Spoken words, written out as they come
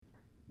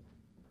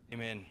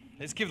Amen.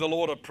 Let's give the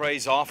Lord a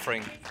praise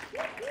offering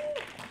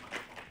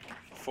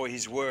for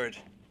His Word.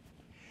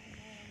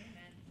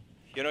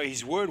 You know,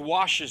 His Word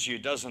washes you,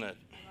 doesn't it?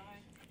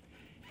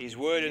 His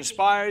Word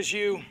inspires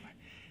you,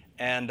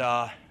 and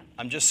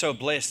I'm just so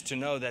blessed to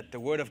know that the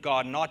Word of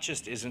God not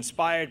just is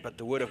inspired, but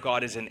the Word of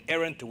God is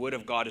inerrant, the Word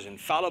of God is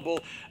infallible,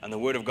 and the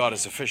Word of God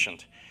is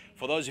sufficient.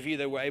 For those of you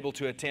that were able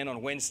to attend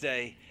on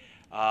Wednesday,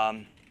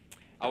 I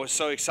was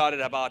so excited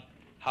about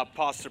how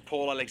Pastor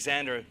Paul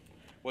Alexander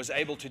was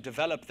able to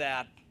develop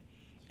that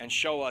and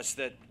show us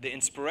that the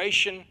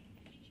inspiration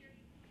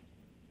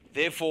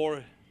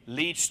therefore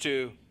leads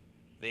to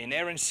the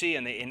inerrancy,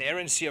 and the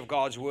inerrancy of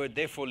God's Word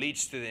therefore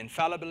leads to the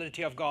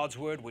infallibility of God's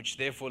Word, which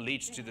therefore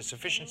leads to the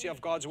sufficiency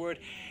of God's Word.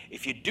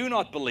 If you do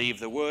not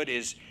believe the Word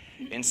is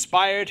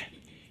inspired,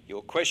 you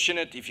will question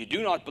it. If you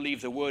do not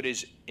believe the Word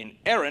is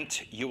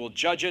inerrant, you will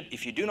judge it.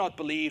 If you do not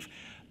believe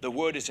the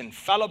Word is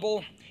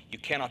infallible, you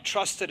cannot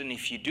trust it. And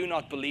if you do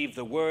not believe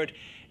the Word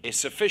is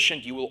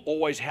sufficient, you will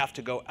always have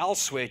to go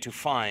elsewhere to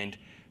find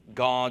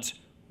God's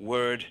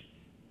Word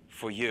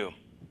for you.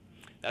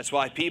 That's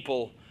why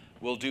people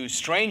will do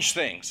strange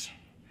things.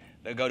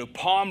 They'll go to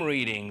palm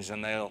readings,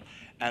 and they'll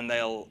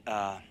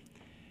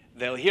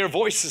hear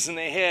voices in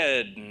their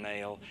head, and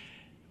they'll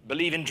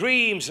believe in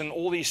dreams and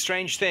all these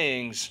strange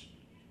things.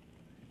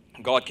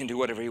 God can do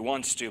whatever He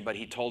wants to, but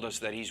He told us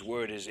that His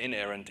Word is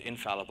inerrant,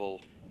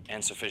 infallible,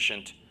 and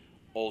sufficient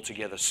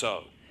altogether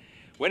so.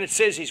 When it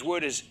says His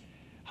Word is,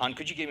 Han,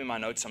 could you give me my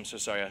notes? I'm so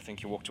sorry. I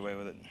think you walked away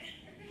with it.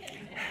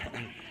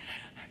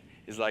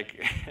 It's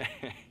like,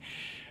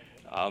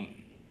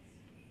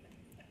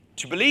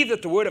 to believe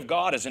that the Word of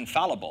God is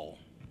infallible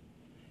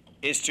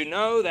is to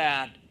know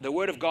that the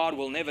Word of God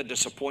will never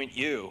disappoint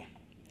you.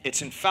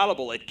 It's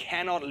infallible. It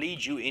cannot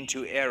lead you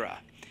into error.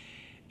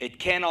 It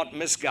cannot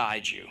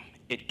misguide you.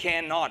 It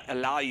cannot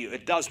allow you,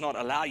 it does not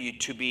allow you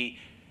to be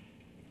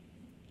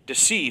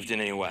deceived in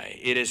any way.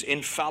 It is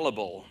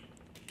infallible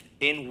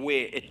in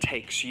where it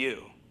takes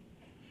you.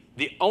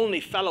 The only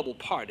fallible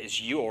part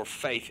is your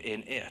faith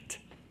in it.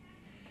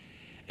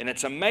 And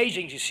it's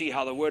amazing to see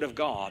how the Word of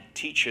God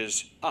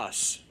teaches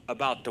us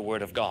about the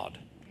Word of God.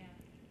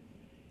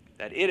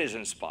 That it is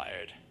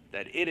inspired,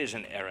 that it is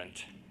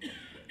inerrant,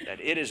 that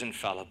it is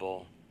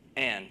infallible,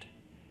 and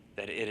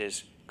that it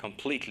is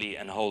completely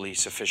and wholly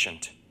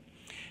sufficient.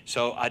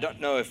 So I don't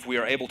know if we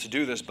are able to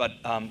do this, but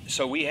I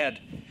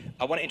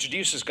want to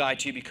introduce this guy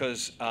to you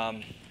because,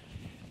 I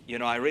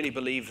really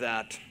believe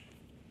that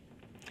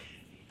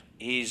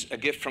he's a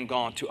gift from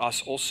God to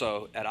us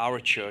also at our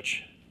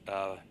church.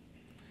 I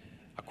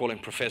call him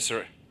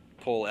Professor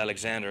Paul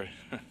Alexander.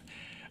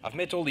 I've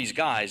met all these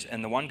guys,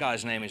 and the one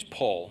guy's name is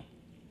Paul.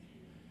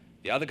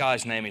 The other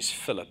guy's name is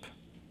Philip.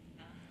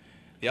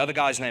 The other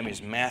guy's name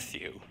is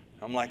Matthew.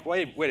 I'm like,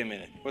 wait a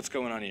minute, what's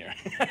going on here?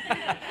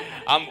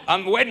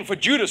 I'm waiting for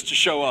Judas to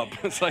show up.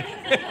 It's like,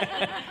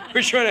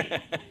 which one?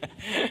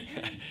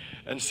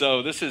 And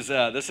so this is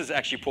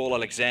actually Paul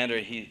Alexander.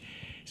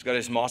 He's got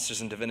his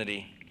master's in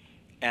divinity.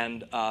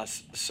 And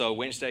so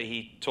Wednesday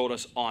he taught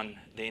us on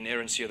the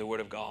inerrancy of the Word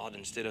of God.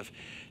 Instead of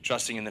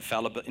trusting in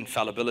the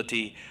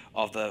infallibility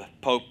of the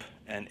Pope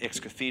and ex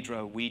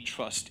cathedra, we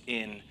trust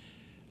in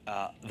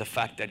the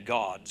fact that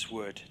God's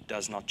Word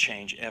does not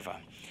change ever.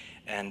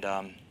 And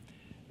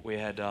we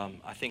had,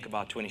 I think,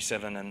 about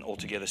 27 and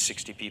altogether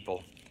 60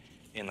 people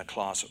in the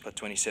class, but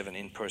 27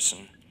 in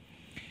person.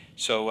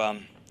 So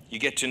you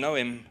get to know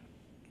him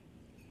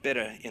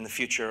better in the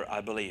future,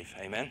 I believe.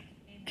 Amen?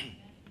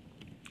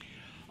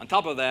 On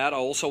top of that, I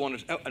also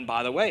wanted to, and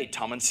by the way,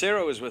 Tom and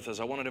Sarah was with us.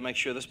 I wanted to make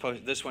sure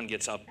this one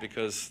gets up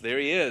because there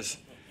he is,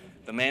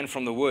 the man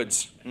from the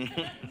woods.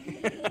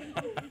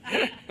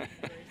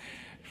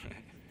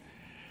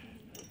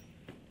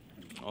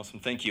 Awesome,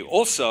 thank you.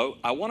 Also,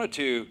 I wanted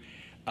to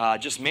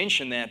just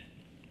mention that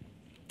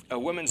a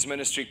women's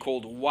ministry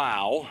called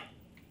WOW,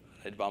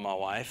 led by my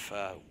wife,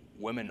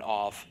 Women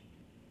of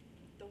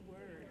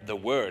the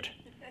Word.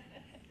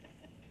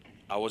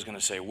 I was going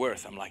to say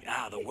worth. I'm like,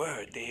 the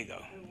Word. There you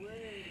go.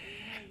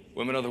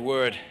 Women of the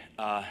Word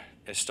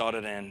has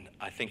started, and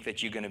I think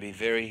that you're going to be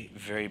very,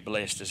 very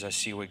blessed as I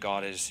see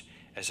God is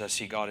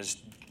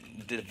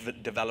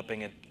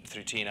developing it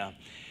through Tina.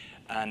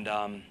 And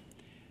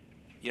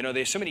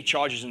there's so many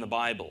charges in the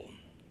Bible.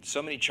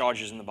 So many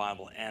charges in the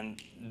Bible,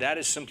 and that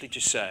is simply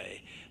to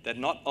say that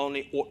not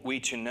only ought we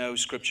to know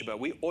Scripture, but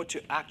we ought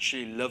to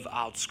actually live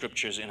out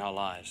Scriptures in our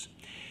lives.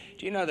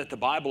 Do you know that the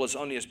Bible is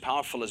only as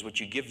powerful as what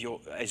you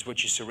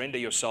surrender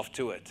yourself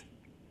to it?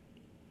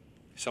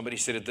 Somebody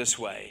said it this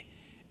way: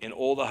 in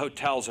all the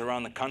hotels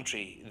around the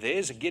country,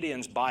 there's a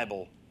Gideon's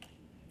Bible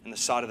in the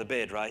side of the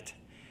bed, right?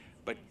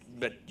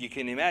 But you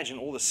can imagine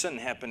all the sin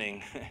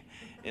happening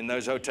in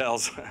those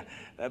hotels.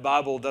 That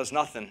Bible does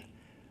nothing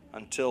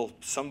until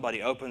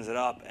somebody opens it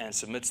up and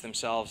submits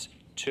themselves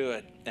to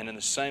it. And in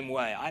the same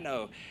way, I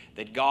know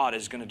that God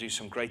is going to do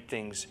some great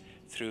things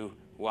through,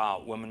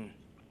 women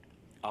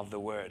of the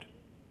Word,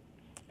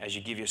 as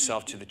you give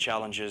yourself to the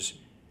challenges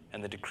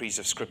and the decrees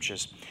of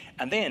Scriptures.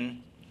 And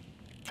then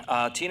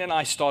Tina and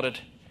I started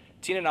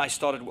Tina and I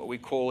started what we're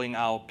calling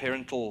our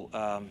parental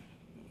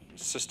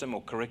system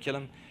or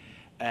curriculum,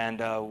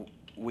 and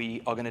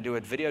we are going to do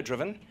it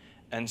video-driven.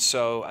 And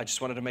so I just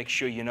wanted to make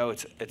sure you know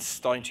it's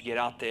starting to get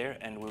out there,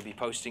 and we'll be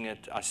posting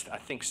it, I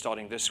think,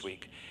 starting this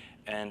week.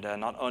 And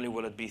not only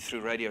will it be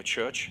through Radio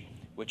Church,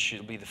 which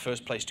will be the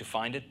first place to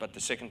find it, but the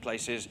second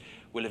place is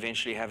we'll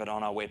eventually have it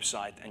on our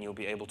website, and you'll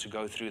be able to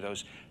go through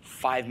those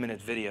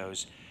 5-minute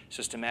videos,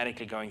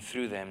 systematically going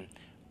through them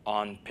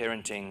on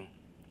parenting,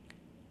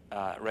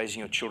 raising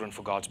your children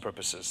for God's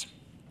purposes.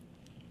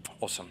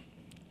 Awesome.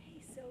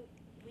 Hey, so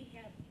we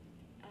have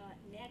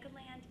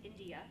Nagaland,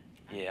 India.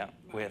 Yeah,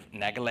 we have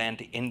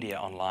Nagaland, India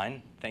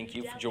online. Thank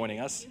you for joining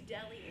us. New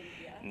Delhi,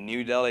 India.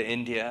 New Delhi,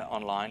 India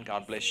online.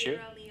 God bless you.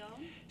 Sierra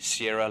Leone.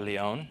 Sierra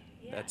Leone.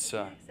 Yeah, That's isn't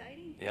that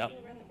exciting? yeah.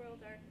 People around the world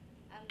are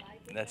alive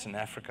with That's that. in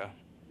Africa.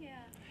 Yeah,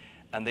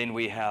 And then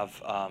we have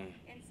and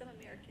some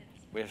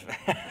Americans.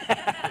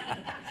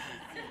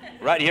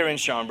 right here in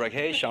Schaumburg.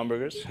 Hey,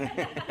 Schaumburgers.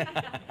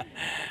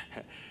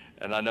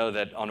 And I know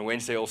that on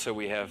Wednesday also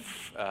we have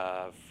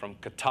from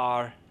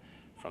Qatar,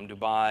 from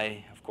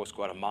Dubai, of course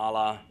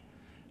Guatemala,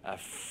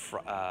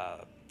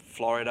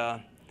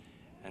 Florida.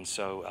 And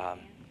so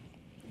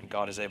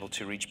God is able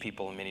to reach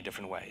people in many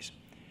different ways.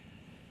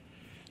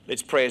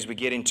 Let's pray as we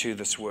get into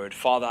this word.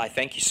 Father, I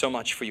thank you so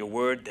much for your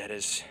word that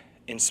is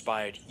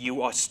inspired.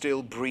 You are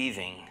still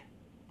breathing.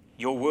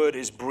 Your word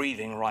is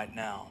breathing right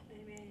now.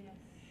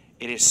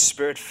 It is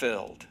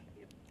spirit-filled,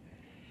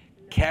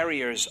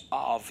 carriers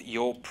of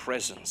your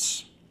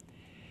presence.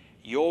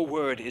 Your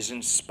word is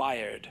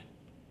inspired.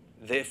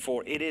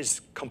 Therefore, it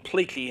is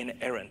completely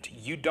inerrant.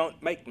 You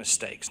don't make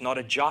mistakes. Not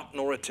a jot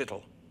nor a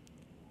tittle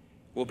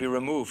will be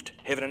removed.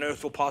 Heaven and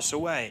earth will pass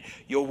away.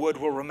 Your word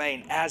will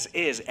remain as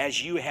is,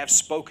 as you have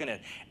spoken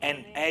it,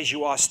 and as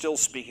you are still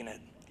speaking it.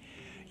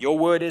 Your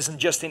word isn't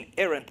just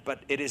inerrant,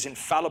 but it is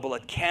infallible.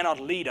 It cannot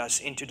lead us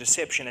into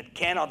deception. It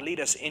cannot lead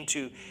us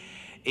into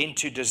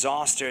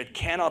disaster. It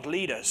cannot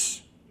lead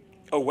us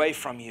away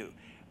from you,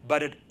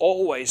 but it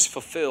always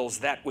fulfills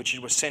that which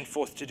it was sent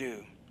forth to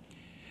do.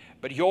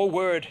 But your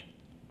word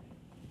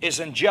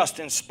isn't just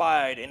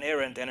inspired,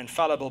 inerrant, and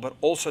infallible, but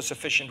also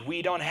sufficient.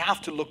 We don't have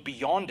to look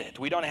beyond it.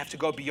 We don't have to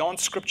go beyond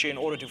Scripture in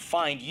order to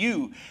find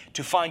you,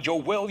 to find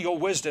your will, your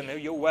wisdom,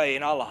 your way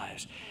in our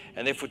lives.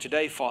 And therefore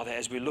today, Father,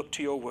 as we look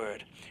to your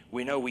word,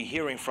 we know we're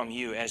hearing from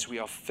you as we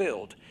are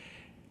filled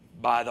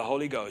by the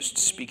Holy Ghost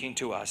speaking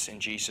to us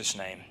in Jesus'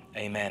 name.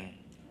 Amen.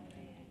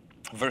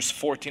 Verse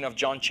 14 of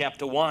John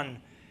chapter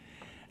 1.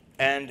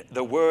 And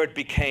the Word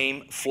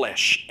became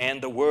flesh.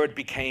 And the Word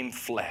became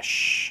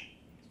flesh.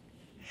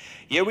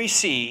 Here we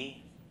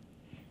see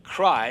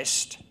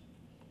Christ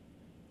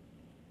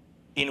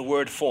in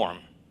word form.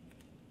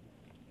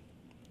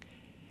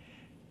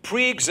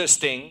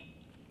 Pre-existing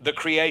the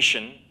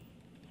creation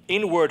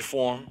in word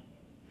form,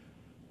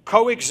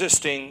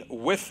 coexisting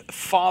with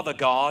Father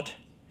God,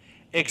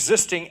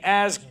 existing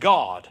as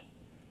God,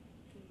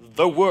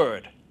 the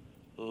Word,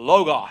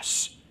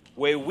 Logos,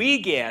 where we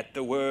get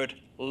the word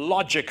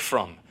logic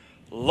from.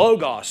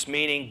 Logos,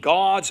 meaning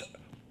God's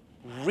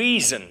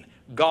reason,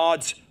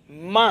 God's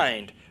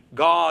mind,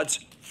 God's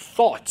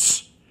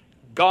thoughts,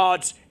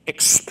 God's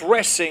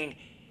expressing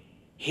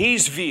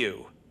His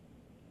view.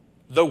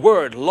 The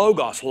word,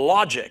 Logos,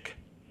 logic.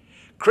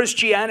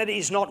 Christianity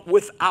is not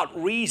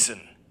without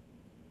reason.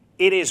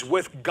 It is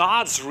with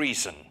God's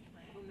reason.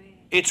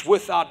 It's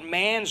without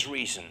man's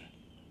reason.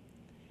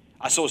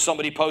 I saw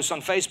somebody post on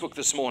Facebook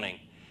this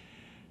morning.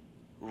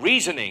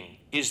 Reasoning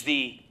is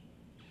the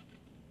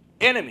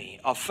enemy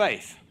of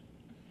faith.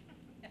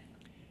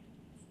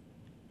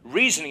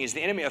 Reasoning is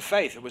the enemy of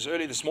faith. It was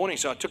early this morning,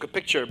 so I took a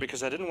picture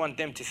because I didn't want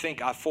them to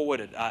think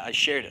I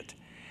shared it.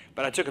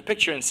 But I took a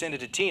picture and sent it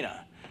to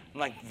Tina. I'm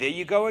like, there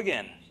you go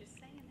again.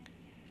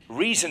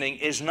 Reasoning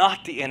is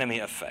not the enemy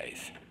of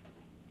faith.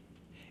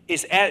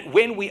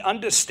 When we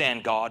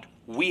understand God,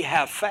 we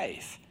have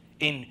faith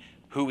in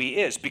who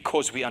He is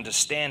because we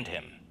understand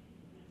Him.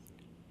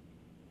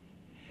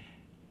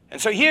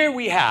 And so here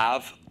we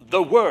have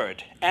the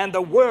Word, and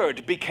the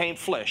Word became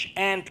flesh,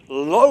 and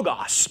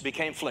Logos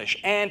became flesh,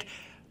 and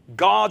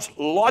God's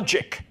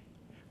logic,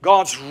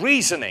 God's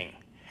reasoning,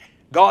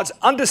 God's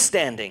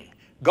understanding,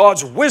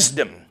 God's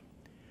wisdom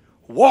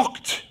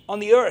walked on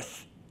the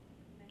earth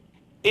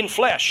in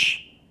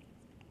flesh.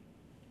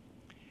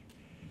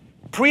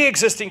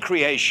 Pre-existing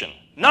creation.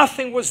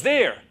 Nothing was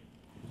there,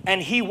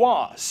 and He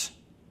was.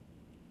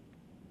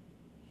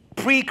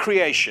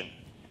 Pre-creation.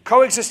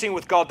 Coexisting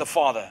with God the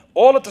Father,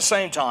 all at the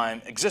same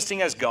time,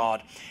 existing as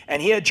God.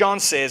 And here John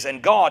says,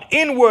 and God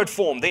in word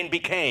form then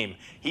became,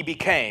 He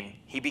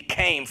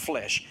became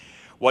flesh.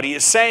 What he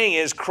is saying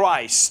is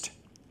Christ,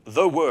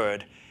 the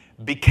Word,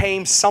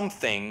 became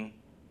something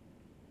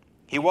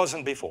He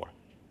wasn't before.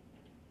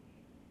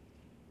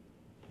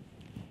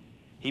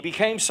 He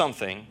became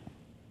something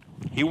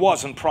He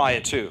wasn't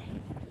prior to.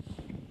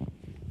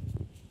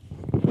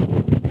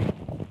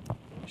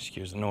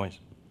 Excuse the noise.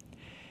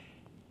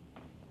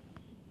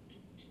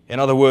 In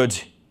other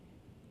words,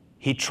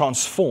 He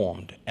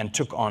transformed and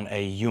took on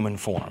a human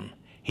form.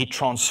 He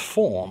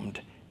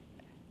transformed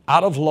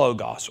out of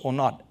Logos, or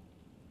not,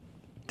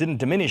 didn't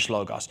diminish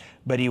Logos,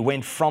 but he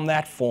went from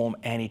that form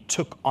and he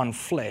took on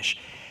flesh.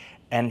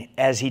 And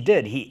as he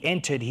did, he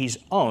entered his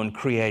own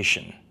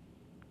creation.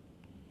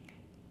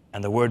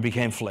 And the Word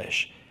became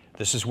flesh.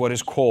 This is what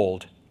is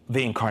called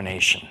the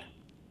incarnation.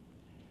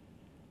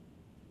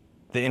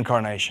 The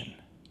incarnation.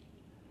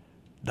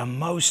 The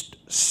most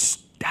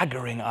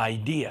staggering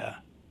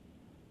idea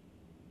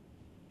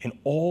in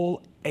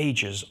all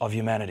ages of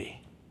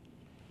humanity.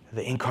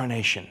 The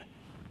incarnation.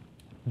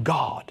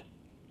 God,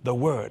 the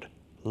Word,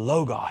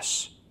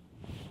 Logos,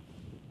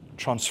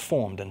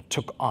 transformed and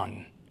took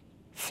on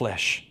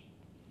flesh.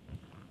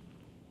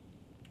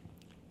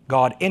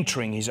 God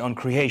entering his own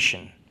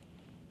creation,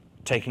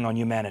 taking on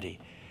humanity.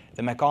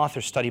 The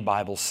MacArthur Study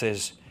Bible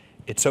says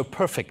it so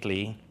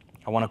perfectly.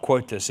 I want to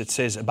quote this. It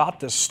says about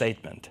this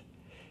statement,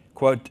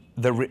 quote,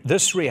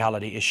 this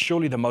reality is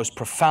surely the most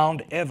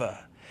profound ever,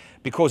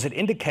 because it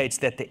indicates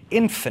that the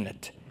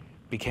infinite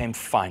became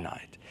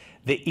finite.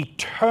 The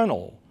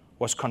eternal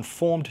was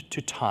conformed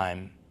to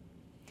time.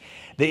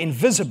 The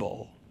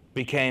invisible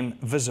became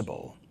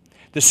visible.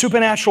 The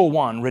supernatural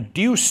one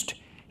reduced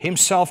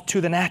himself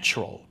to the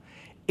natural.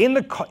 In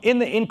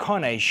the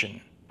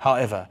incarnation,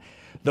 however,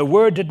 the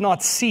Word did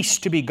not cease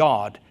to be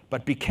God,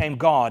 but became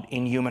God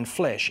in human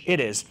flesh. It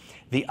is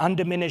the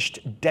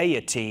undiminished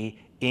deity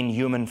in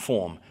human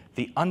form.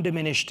 The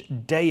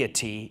undiminished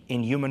deity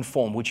in human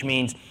form, which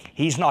means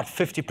he's not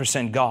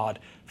 50% God,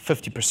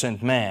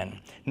 50% man.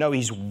 No,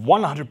 he's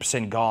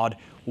 100% God,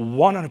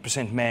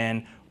 100%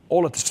 man,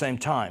 all at the same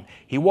time.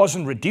 He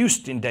wasn't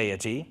reduced in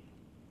deity,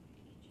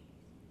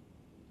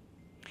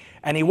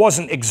 and he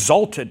wasn't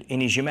exalted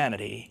in his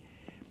humanity,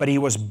 but he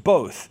was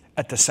both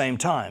at the same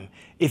time.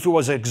 If he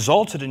was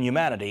exalted in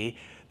humanity,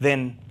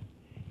 then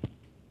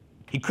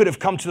he could have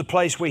come to the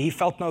place where he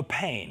felt no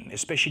pain,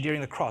 especially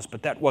during the cross,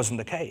 but that wasn't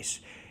the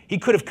case. He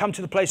could have come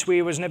to the place where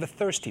he was never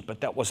thirsty, but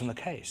that wasn't the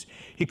case.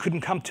 He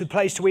couldn't come to the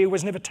place where he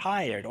was never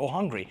tired or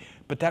hungry,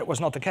 but that was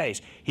not the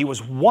case. He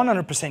was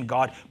 100%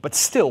 God, but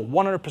still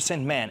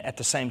 100% man at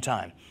the same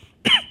time.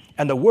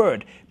 And the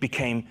Word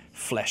became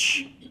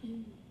flesh.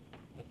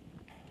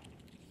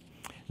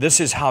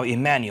 This is how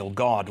Emmanuel,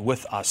 God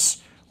with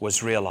us,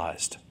 was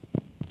realized.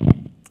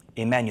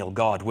 Emmanuel,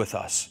 God with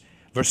us.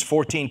 Verse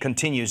 14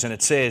 continues and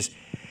it says,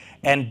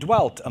 and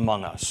dwelt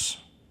among us.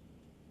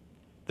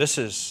 This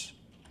is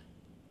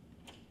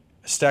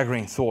a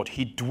staggering thought.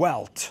 He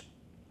dwelt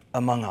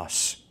among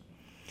us.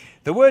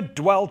 The word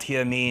dwelt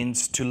here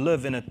means to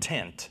live in a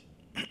tent.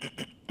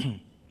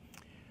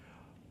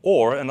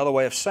 Or another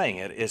way of saying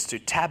it is to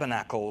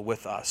tabernacle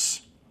with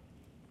us.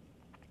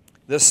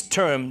 This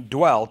term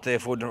dwelt,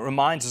 therefore,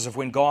 reminds us of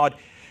when God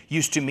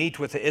used to meet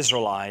with the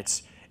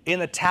Israelites in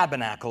the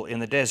tabernacle in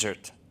the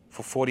desert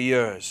for 40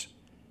 years.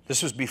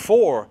 This was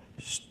before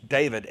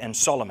David and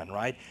Solomon,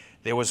 right?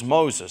 There was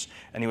Moses,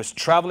 and he was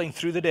traveling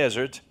through the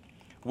desert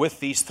with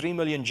these 3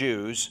 million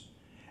Jews,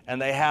 and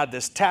they had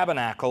this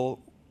tabernacle.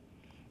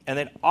 And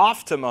then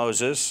after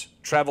Moses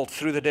traveled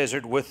through the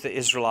desert with the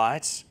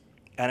Israelites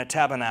and a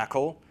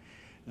tabernacle,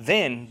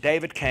 then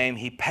David came,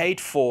 he paid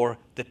for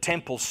the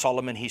temple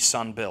Solomon, his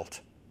son,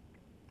 built.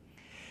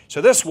 So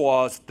this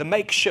was the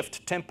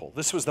makeshift temple.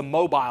 This was the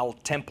mobile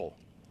temple.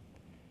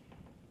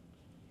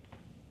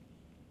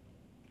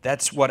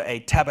 That's what a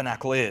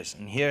tabernacle is.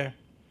 And here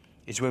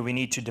is where we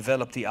need to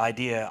develop the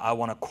idea I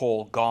want to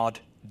call God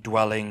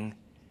dwelling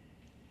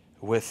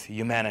with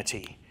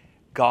humanity.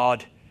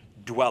 God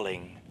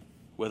dwelling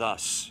with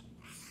us.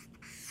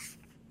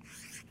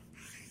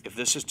 If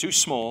this is too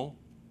small,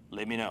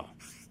 let me know.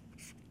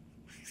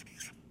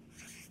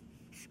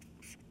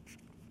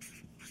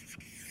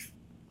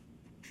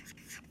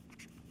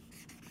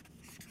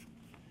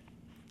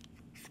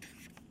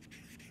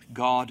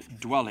 God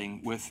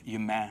dwelling with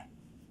humanity.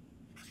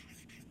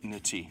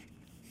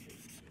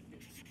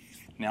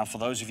 Now, for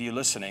those of you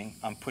listening,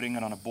 I'm putting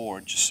it on a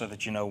board just so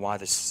that you know why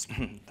this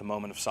the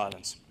moment of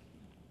silence.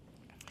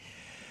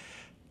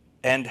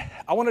 And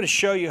I wanted to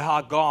show you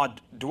how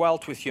God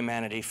dwelt with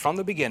humanity from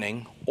the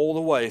beginning all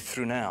the way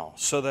through now,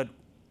 so that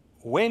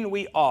when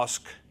we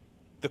ask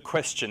the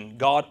question,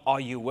 God, are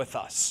you with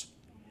us?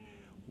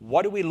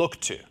 What do we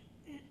look to?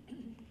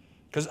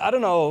 Because I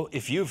don't know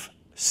if you've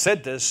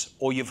said this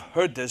or you've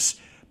heard this,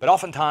 but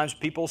oftentimes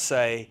people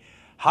say,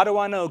 how do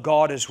I know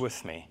God is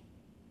with me?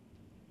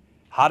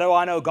 How do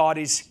I know God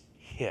is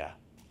here?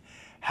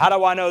 How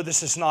do I know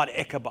this is not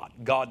Ichabod,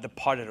 God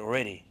departed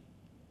already?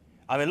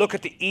 I mean, look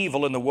at the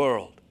evil in the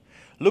world.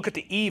 Look at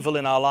the evil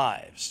in our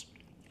lives.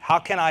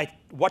 What can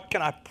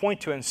I point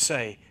to and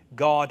say,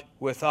 God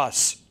with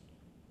us?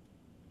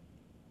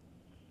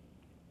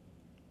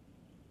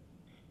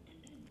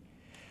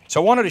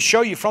 So I wanted to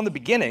show you from the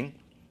beginning,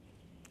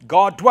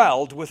 God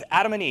dwelled with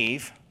Adam and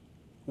Eve,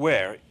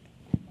 where?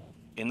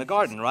 In the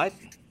garden, right?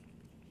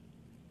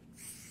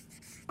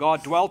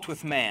 God dwelt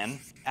with man,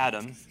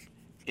 Adam,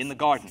 in the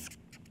garden.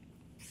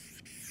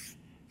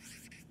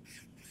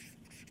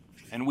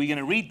 And we're going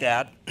to read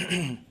that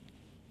in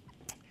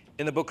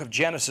the book of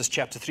Genesis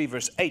chapter 3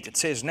 verse 8. It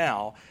says,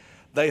 now,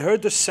 they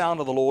heard the sound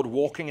of the Lord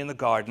walking in the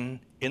garden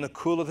in the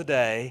cool of the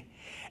day,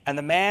 and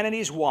the man and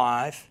his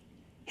wife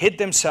hid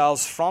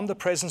themselves from the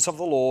presence of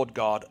the Lord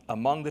God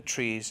among the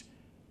trees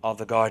of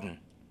the garden.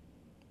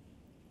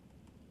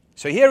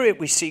 So here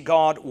we see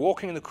God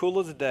walking in the cool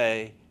of the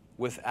day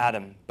with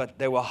Adam, but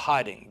they were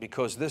hiding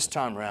because this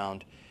time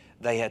round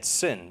they had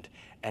sinned,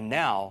 and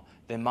now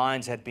their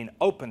minds had been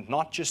opened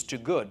not just to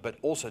good but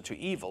also to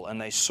evil,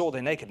 and they saw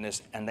their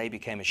nakedness and they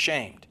became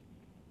ashamed.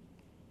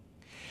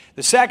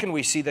 The second,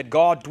 we see that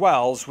God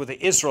dwells with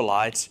the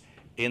Israelites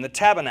in the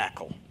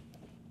tabernacle.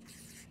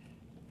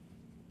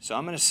 So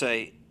I'm going to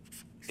say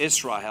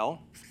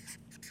Israel,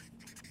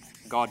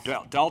 God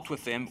dealt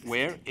with them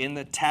where? In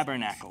the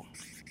tabernacle.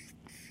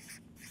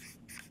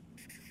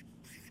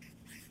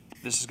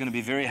 This is going to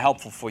be very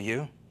helpful for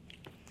you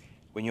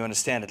when you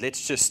understand it.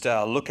 Let's just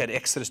look at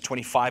Exodus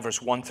 25,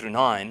 verse 1 through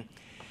 9.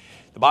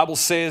 The Bible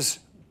says,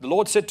 the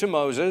Lord said to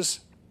Moses,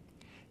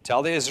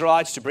 tell the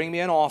Israelites to bring me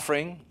an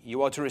offering.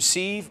 You are to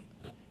receive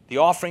the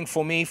offering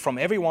for me from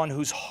everyone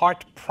whose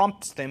heart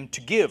prompts them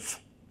to give.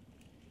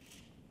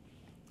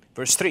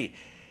 Verse 3.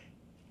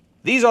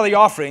 These are the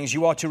offerings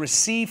you are to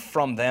receive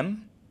from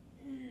them.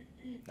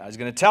 Now he's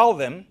going to tell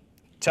them,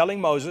 telling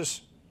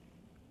Moses,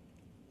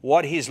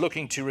 what he's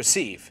looking to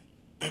receive.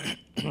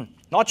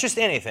 Not just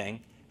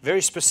anything,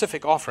 very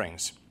specific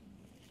offerings.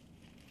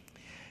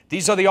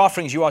 These are the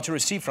offerings you are to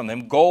receive from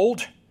them: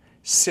 gold,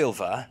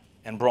 silver,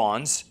 and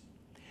bronze,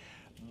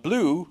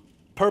 blue,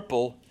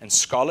 purple, and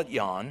scarlet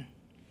yarn,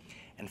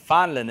 and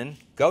fine linen,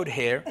 goat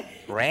hair,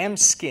 ram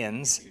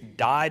skins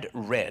dyed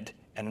red,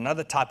 and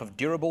another type of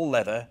durable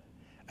leather,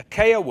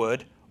 acacia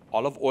wood,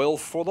 olive oil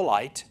for the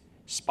light,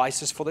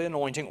 spices for the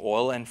anointing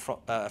oil and for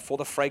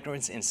the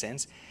fragrance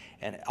incense,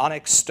 and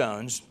onyx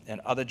stones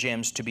and other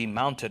gems to be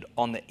mounted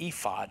on the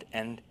ephod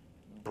and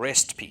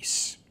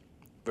breastpiece.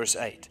 Verse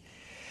 8.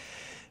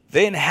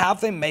 Then have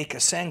them make a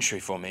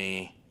sanctuary for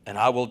me, and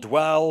I will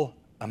dwell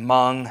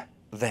among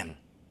them.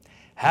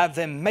 Have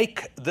them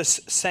make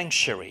this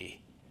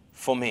sanctuary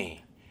for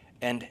me,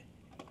 and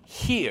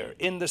here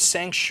in the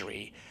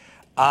sanctuary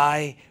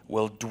I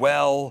will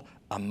dwell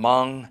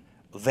among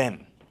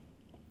them.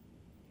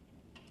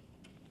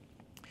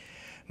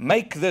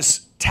 Make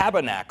this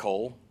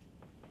tabernacle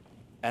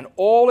and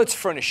all its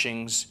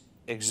furnishings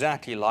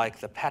exactly like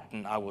the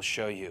pattern I will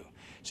show you.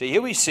 So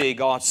here we see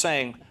God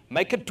saying,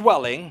 make a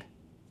dwelling.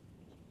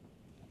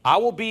 I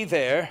will be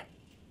there.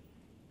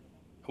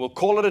 We'll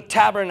call it a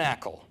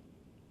tabernacle,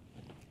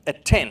 a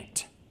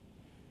tent.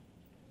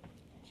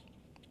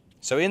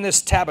 So in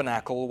this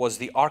tabernacle was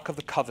the Ark of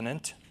the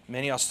Covenant.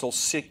 Many are still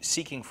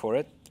seeking for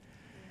it,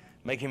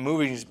 making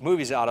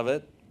movies out of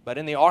it. But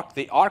in the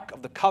Ark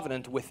of the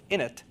Covenant,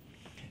 within it,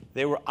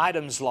 there were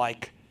items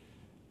like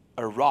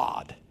a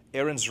rod,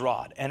 Aaron's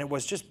rod, and it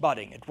was just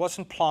budding. It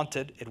wasn't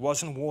planted, it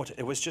wasn't watered,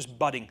 it was just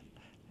budding.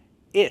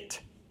 It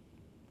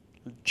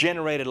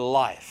generated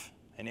life,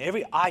 and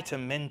every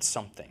item meant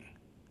something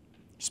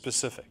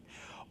specific.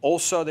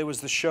 Also, there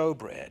was the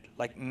showbread,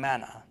 like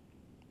manna.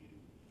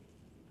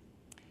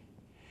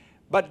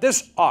 But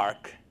this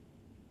ark,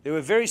 it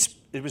was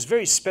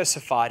very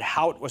specified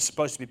how it was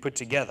supposed to be put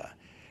together,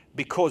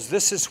 because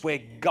this is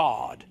where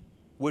God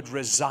would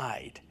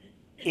reside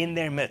in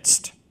their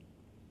midst.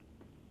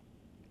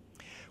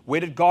 Where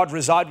did God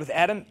reside with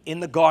Adam? In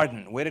the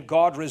garden. Where did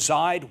God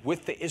reside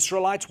with the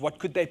Israelites? What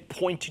could they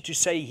point to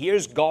say,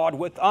 here's God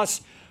with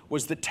us?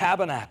 Was the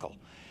tabernacle.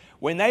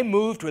 When they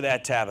moved with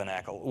that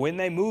tabernacle, when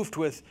they moved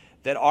with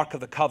that Ark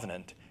of the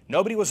Covenant,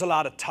 nobody was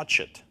allowed to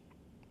touch it.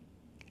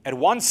 At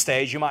one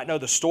stage, you might know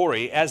the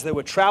story, as they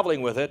were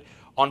traveling with it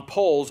on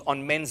poles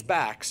on men's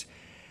backs,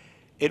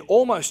 it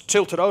almost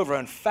tilted over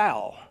and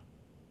fell.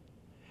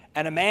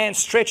 And a man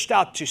stretched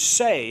out to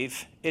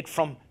save it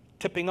from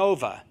tipping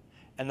over.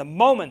 And the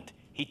moment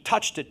he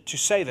touched it to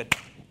save it,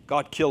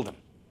 God killed him.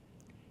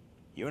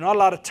 You were not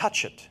allowed to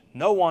touch it.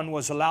 No one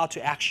was allowed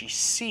to actually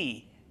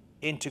see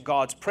into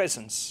God's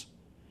presence.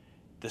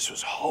 This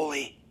was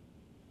holy.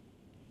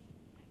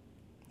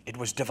 It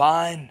was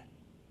divine.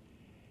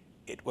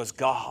 It was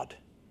God,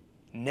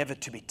 never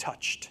to be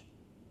touched.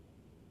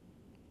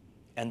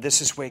 And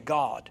this is where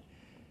God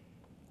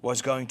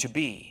was going to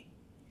be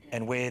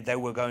and where they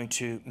were going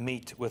to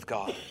meet with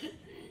God.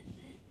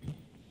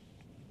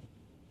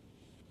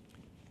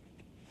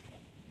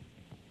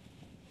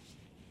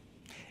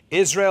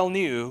 Israel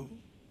knew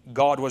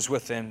God was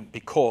with them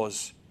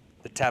because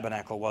the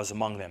tabernacle was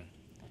among them.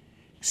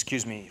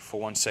 Excuse me for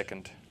 1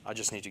 second. I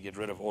just need to get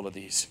rid of all of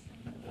these.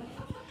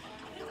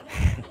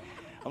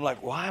 I'm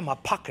like, why are my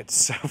pockets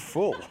so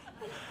full?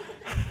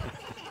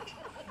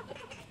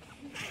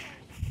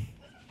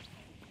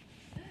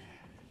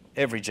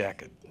 Every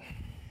jacket.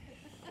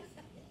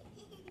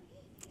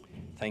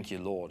 Thank you,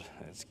 Lord.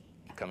 It's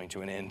coming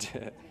to an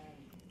end.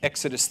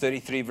 Exodus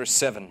 33, verse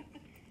 7.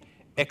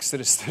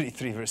 Exodus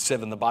 33, verse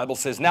 7. The Bible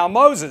says, now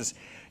Moses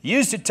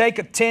used to take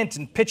a tent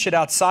and pitch it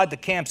outside the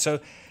camp, so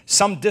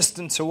some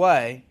distance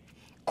away,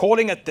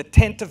 calling it the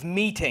tent of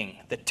meeting.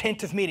 The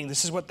tent of meeting.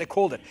 This is what they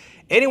called it.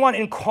 Anyone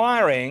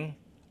inquiring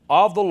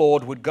of the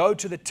Lord would go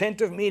to the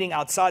tent of meeting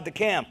outside the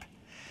camp.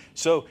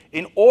 So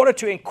in order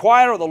to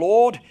inquire of the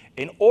Lord,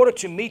 in order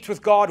to meet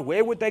with God,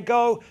 where would they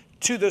go?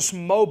 To this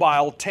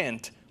mobile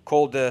tent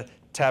called the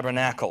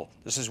tabernacle.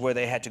 This is where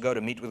they had to go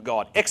to meet with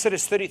God.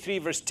 Exodus 33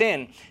 verse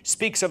 10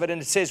 speaks of it,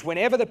 and it says,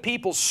 whenever the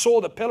people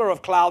saw the pillar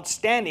of cloud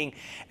standing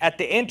at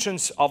the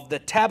entrance of the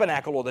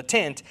tabernacle or the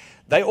tent,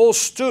 they all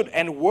stood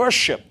and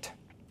worshiped.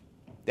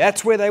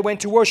 That's where they went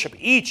to worship,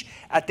 each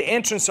at the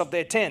entrance of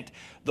their tent.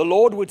 The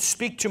Lord would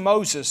speak to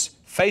Moses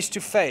face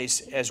to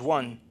face as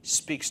one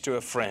speaks to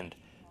a friend.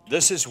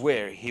 This is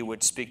where he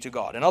would speak to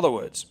God. In other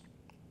words,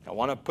 I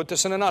want to put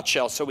this in a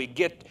nutshell so we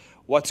get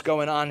what's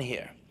going on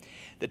here.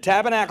 The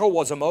tabernacle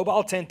was a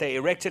mobile tent they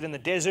erected in the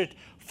desert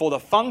for the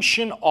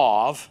function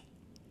of,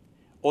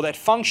 or that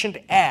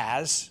functioned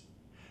as,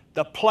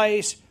 the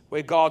place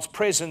where God's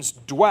presence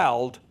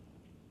dwelled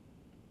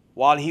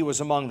while He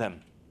was among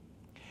them.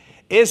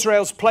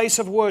 Israel's place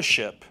of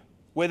worship,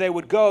 where they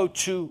would go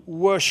to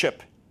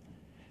worship.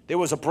 There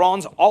was a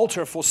bronze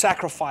altar for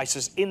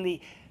sacrifices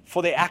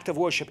for the act of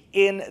worship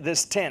in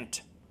this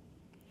tent.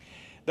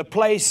 The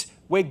place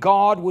where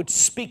God would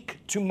speak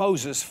to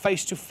Moses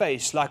face to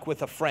face like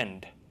with a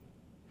friend.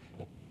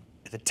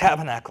 The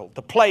tabernacle,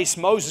 the place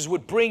Moses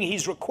would bring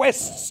his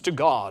requests to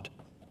God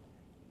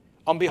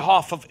on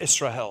behalf of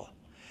Israel.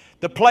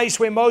 The place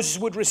where Moses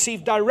would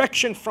receive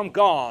direction from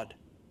God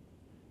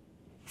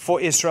for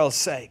Israel's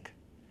sake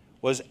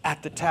was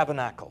at the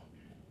tabernacle.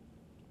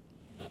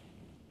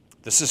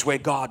 This is where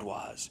God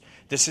was.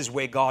 This is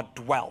where God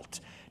dwelt.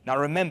 Now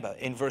remember,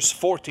 in verse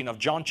 14 of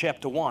John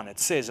chapter 1, it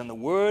says, and the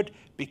Word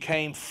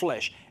became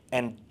flesh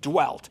and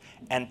dwelt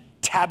and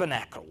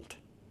tabernacled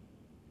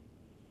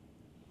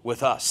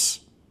with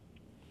us.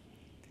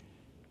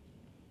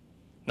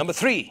 Number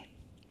 3,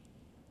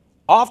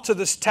 after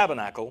this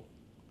tabernacle,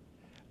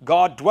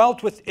 God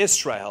dwelt with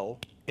Israel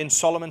in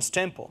Solomon's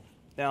temple.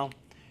 Now,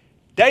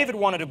 David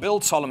wanted to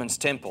build Solomon's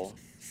temple,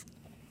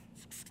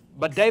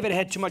 but David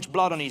had too much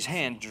blood on his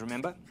hand, do you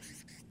remember?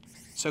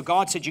 So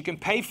God said, you can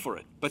pay for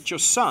it, but your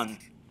son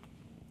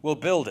will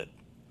build it.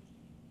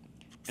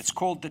 It's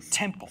called the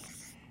temple.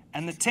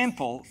 And the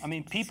temple, I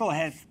mean, people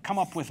have come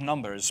up with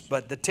numbers,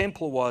 but the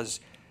temple was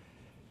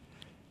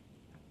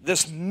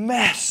this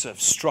massive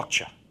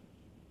structure,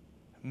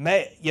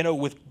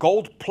 with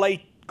gold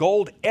plate,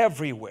 gold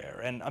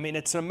everywhere. And I mean,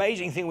 it's an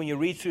amazing thing when you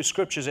read through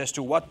scriptures as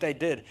to what they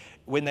did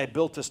when they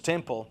built this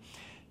temple.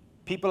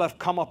 People have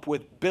come up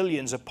with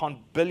billions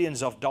upon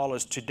billions of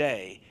dollars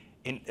today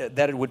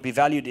that it would be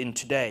valued in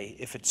today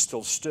if it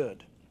still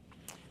stood.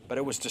 But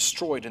it was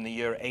destroyed in the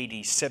year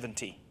AD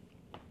 70.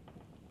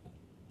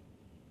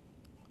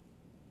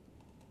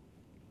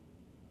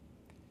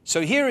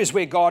 So here is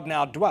where God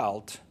now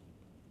dwelt,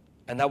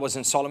 and that was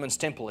in Solomon's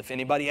temple. If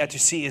anybody had to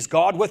see, is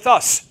God with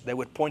us? They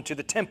would point to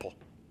the temple.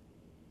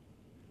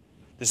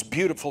 This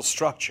beautiful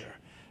structure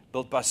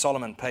built by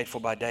Solomon, paid for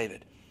by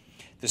David.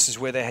 This is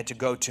where they had to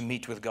go to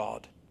meet with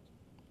God.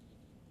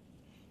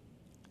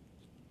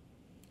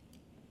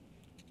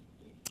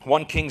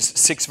 1 Kings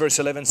 6 verse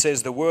 11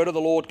 says, the word of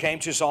the Lord came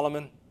to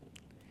Solomon.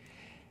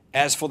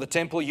 As for the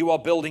temple you are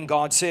building,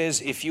 God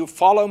says, if you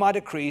follow my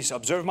decrees,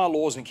 observe my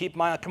laws, and keep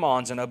my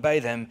commands and obey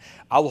them,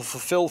 I will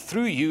fulfill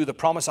through you the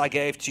promise I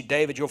gave to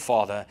David your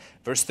father.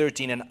 Verse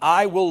 13, and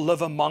I will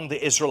live among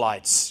the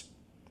Israelites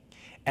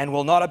and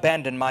will not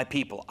abandon my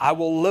people. I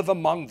will live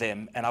among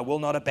them and I will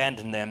not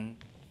abandon them.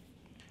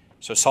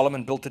 So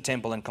Solomon built the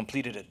temple and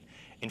completed it.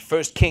 In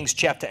 1 Kings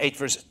chapter 8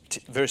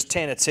 verse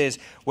 10 it says,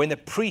 when the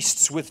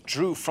priests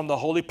withdrew from the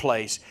holy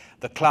place,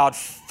 the cloud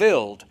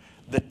filled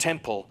the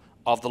temple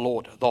of the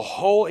Lord. The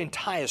whole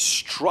entire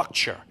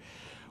structure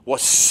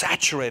was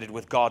saturated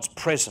with God's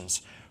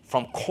presence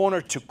from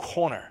corner to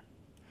corner.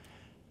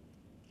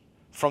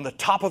 From the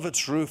top of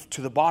its roof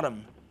to the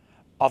bottom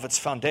of its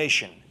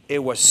foundation, it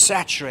was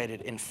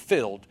saturated and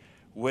filled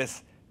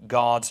with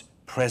God's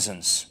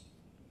presence.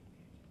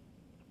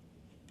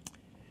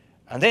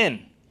 And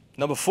then,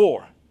 number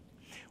 4,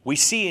 we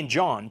see in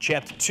John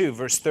chapter 2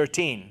 verse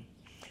 13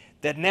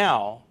 that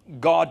now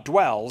God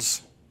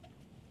dwells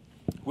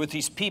with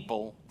His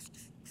people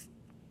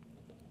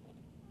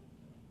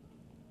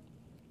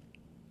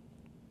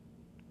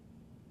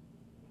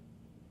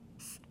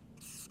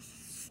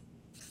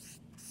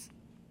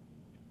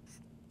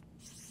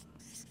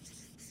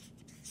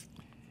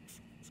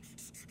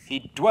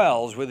He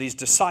dwells with His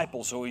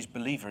disciples or His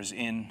believers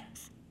in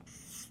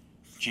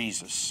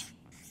Jesus.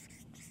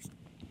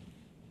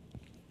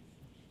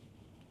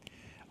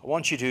 I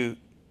want you to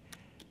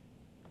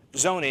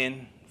zone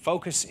in,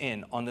 focus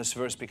in on this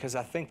verse, because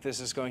I think this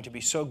is going to be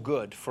so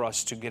good for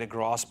us to get a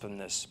grasp on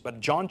this.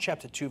 But John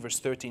chapter 2 verse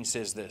 13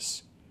 says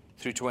this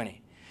through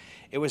 20.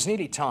 It was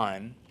nearly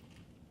time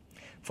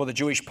for the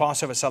Jewish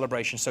Passover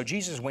celebration, so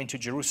Jesus went to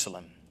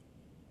Jerusalem.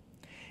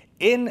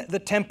 In the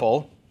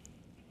temple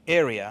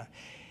area,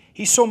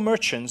 He saw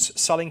merchants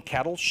selling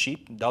cattle,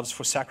 sheep, and doves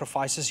for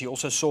sacrifices. He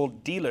also saw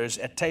dealers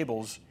at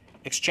tables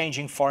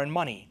exchanging foreign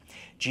money.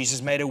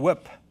 Jesus made a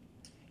whip.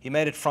 He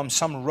made it from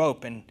some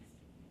rope and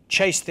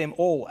chased them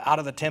all out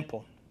of the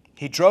temple.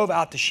 He drove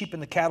out the sheep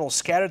and the cattle,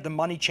 scattered the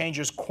money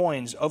changers'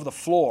 coins over the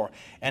floor,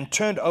 and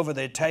turned over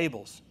their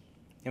tables.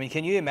 I mean,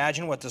 can you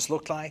imagine what this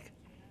looked like?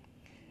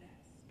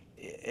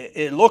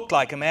 It looked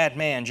like a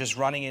madman just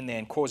running in there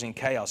and causing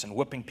chaos and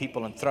whipping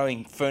people and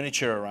throwing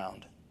furniture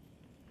around.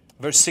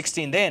 Verse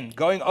 16, then,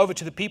 going over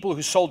to the people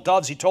who sold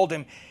doves, he told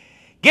them,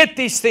 get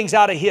these things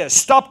out of here.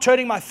 Stop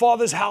turning my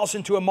Father's house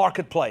into a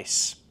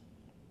marketplace.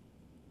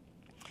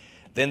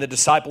 Then the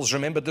disciples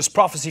remembered this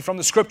prophecy from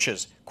the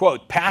scriptures.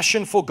 Quote,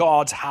 passion for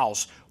God's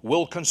house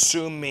will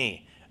consume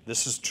me.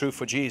 This is true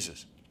for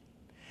Jesus.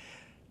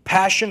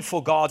 Passion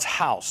for God's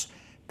house.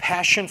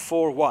 Passion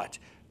for what?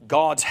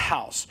 God's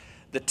house.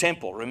 The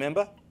temple,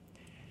 remember?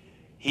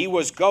 He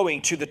was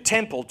going to the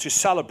temple to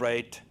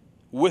celebrate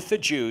with the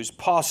Jews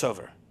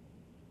Passover.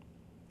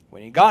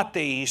 When he got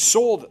there, he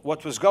saw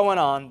what was going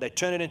on. They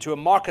turned it into a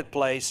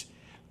marketplace,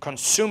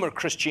 consumer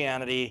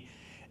Christianity,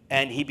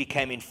 and he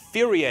became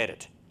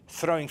infuriated,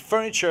 throwing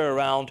furniture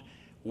around,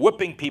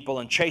 whipping people,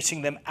 and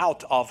chasing them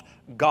out of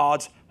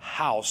God's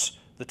house,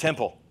 the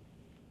temple.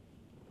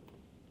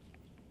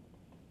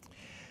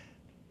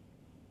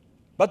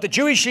 But the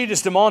Jewish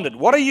leaders demanded,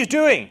 what are you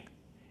doing?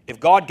 If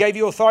God gave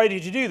you authority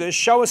to do this,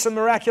 show us a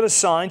miraculous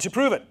sign to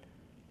prove it.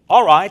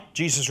 All right,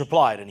 Jesus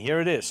replied, and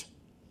here it is.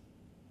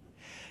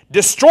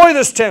 Destroy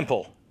this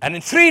temple, and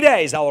in 3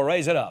 days I will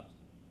raise it up.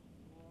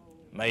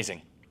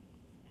 Amazing.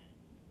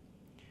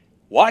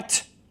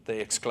 What?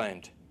 They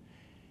exclaimed.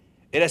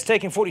 It has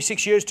taken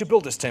 46 years to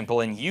build this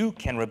temple, and you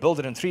can rebuild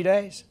it in 3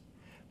 days?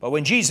 But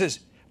when Jesus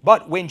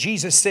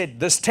said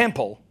this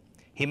temple,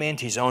 he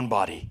meant his own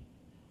body.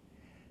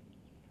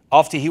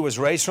 After he was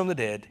raised from the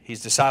dead,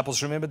 his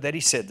disciples remembered that he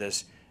said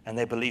this, and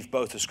they believed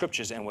both the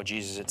scriptures and what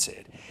Jesus had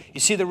said. You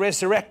see, the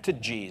resurrected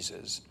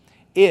Jesus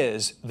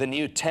is the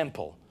new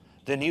temple,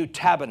 the new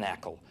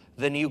tabernacle,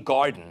 the new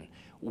garden,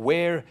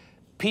 where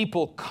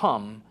people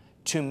come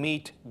to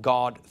meet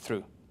God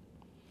through.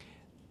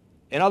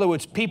 In other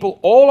words, people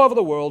all over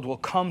the world will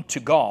come to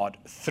God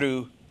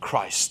through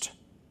Christ.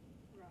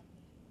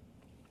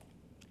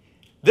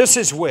 This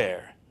is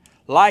where,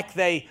 like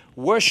they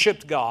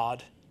worshiped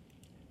God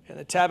in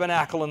the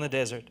tabernacle in the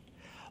desert,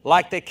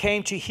 like they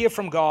came to hear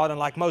from God, and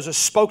like Moses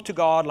spoke to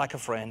God like a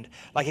friend,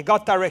 like he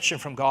got direction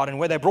from God, and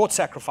where they brought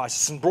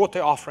sacrifices and brought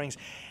their offerings.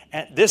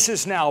 And this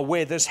is now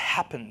where this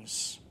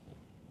happens.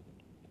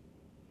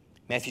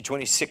 Matthew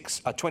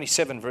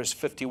 27 verse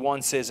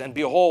 51 says, and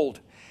behold,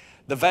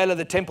 the veil of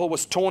the temple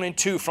was torn in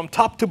two from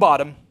top to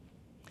bottom,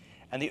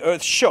 and the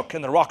earth shook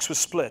and the rocks were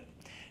split.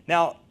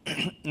 Now,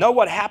 know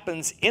what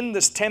happens in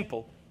this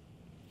temple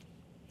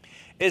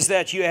is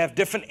that you have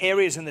different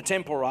areas in the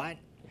temple, right?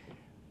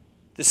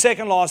 The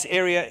second last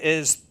area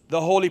is the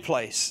holy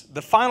place.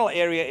 The final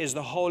area is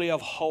the Holy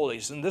of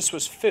Holies, and this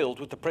was filled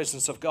with the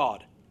presence of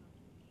God.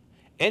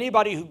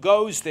 Anybody who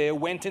goes there,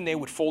 went in there,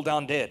 would fall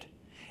down dead.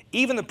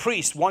 Even the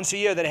priest, once a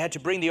year that had to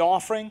bring the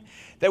offering,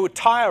 they would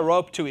tie a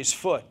rope to his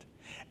foot,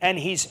 and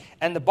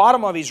the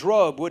bottom of his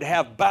robe would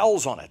have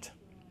bells on it,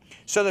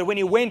 so that when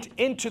he went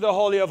into the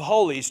Holy of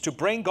Holies to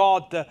bring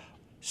God the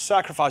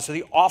sacrifice or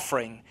the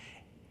offering,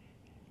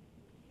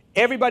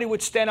 everybody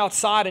would stand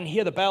outside and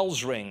hear the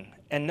bells ring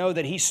and know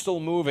that he's still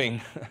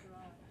moving.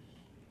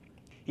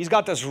 He's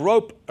got this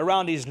rope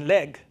around his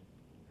leg.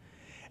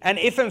 And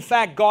if in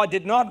fact God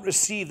did not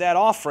receive that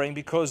offering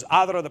because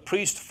either of the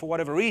priest, for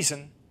whatever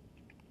reason,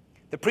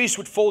 the priest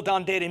would fall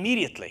down dead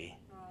immediately.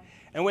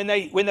 And when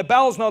the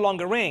bells no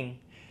longer ring,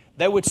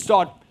 they would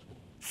start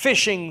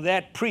fishing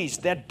that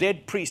priest, that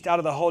dead priest, out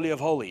of the Holy of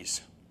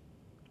Holies.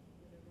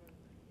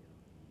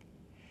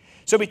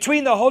 So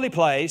between the holy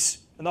place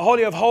and the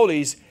Holy of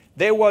Holies,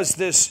 there was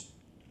this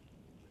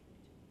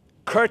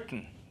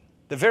curtain,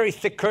 the very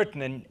thick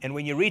curtain, and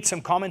when you read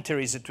some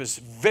commentaries, it was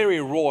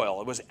very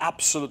royal. It was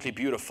absolutely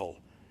beautiful.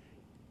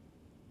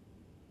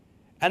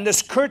 And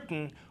this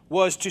curtain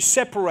was to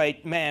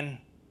separate man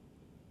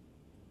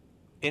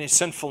in his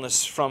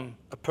sinfulness from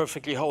a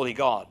perfectly holy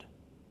God.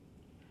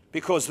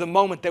 Because the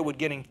moment they would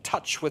get in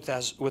touch with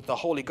the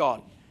holy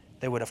God,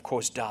 they would of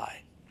course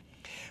die.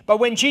 But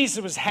when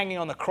Jesus was hanging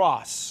on the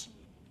cross,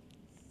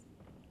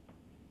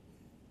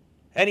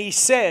 and he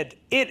said,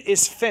 it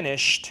is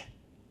finished,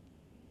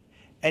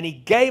 and he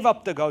gave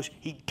up the ghost,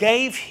 he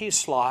gave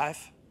his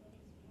life,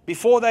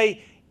 before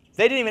they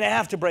didn't even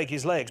have to break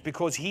his legs,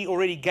 because he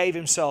already gave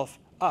himself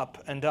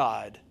up and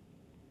died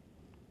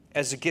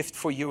as a gift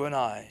for you and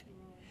I.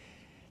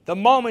 The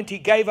moment he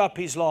gave up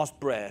his last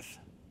breath,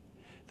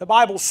 the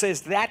Bible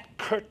says that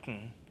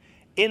curtain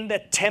in the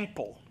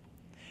temple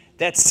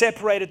that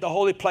separated the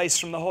holy place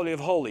from the Holy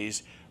of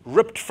Holies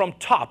ripped from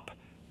top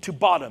to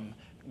bottom.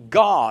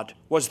 God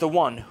was the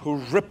one who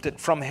ripped it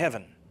from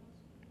heaven.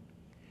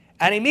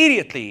 And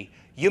immediately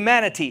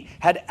humanity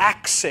had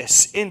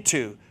access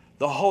into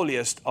the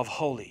holiest of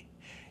holy.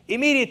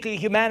 Immediately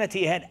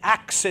humanity had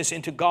access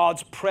into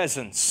God's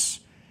presence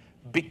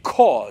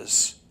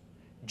because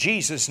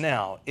Jesus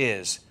now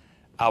is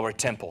our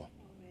temple.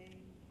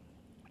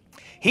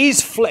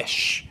 His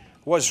flesh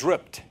was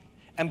ripped,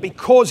 and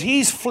because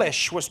his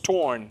flesh was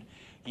torn,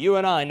 you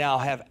and I now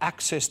have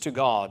access to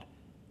God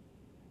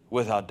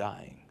without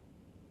dying.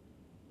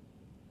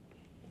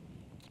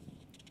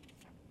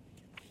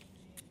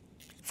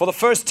 For the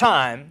first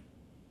time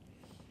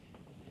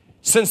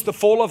since the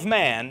fall of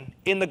man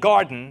in the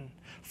garden,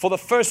 for the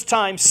first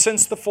time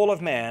since the fall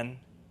of man,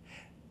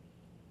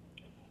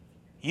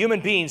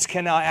 human beings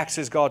can now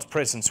access God's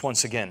presence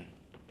once again.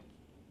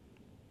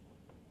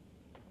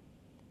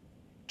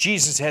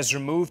 Jesus has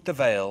removed the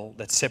veil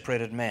that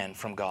separated man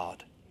from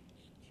God.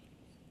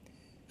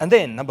 And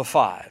then, number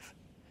 5,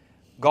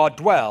 God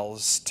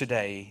dwells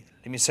today.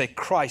 Let me say,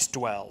 Christ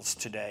dwells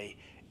today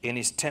in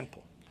His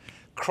temple.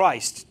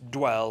 Christ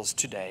dwells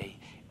today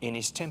in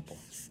His temple.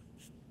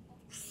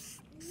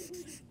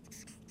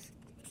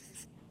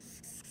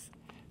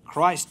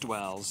 Christ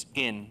dwells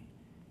in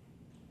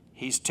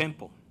His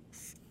temple.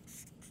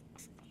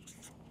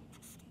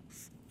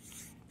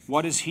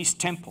 What is His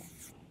temple?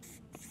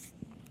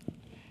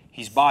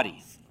 His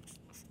body.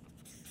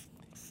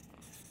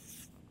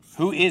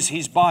 Who is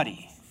His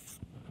body?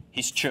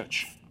 His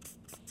church.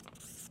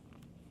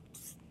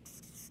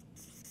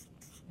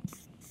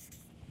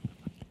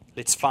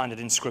 Let's find it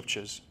in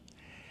Scriptures.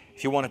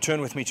 If you want to turn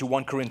with me to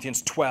 1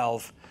 Corinthians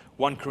 12,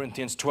 1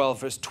 Corinthians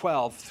 12, verse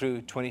 12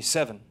 through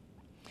 27.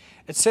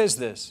 It says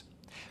this: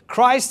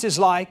 Christ is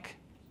like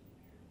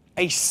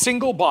a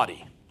single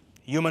body,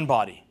 human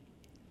body,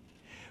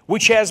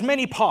 which has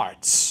many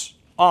parts,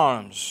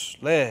 arms,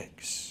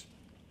 legs.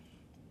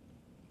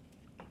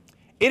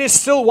 It is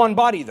still one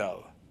body,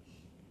 though,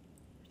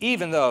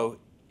 even though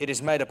it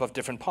is made up of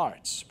different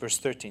parts. Verse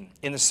 13.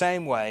 In the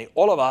same way,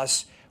 all of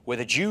us,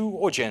 whether Jew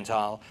or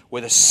Gentile,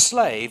 whether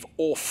slave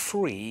or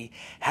free,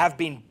 have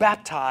been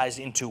baptized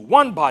into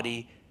one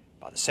body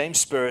by the same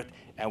Spirit,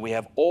 and we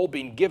have all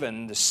been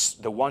given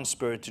the one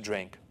Spirit to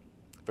drink.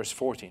 Verse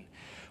 14.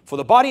 For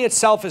the body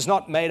itself is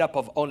not made up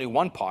of only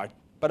one part,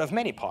 but of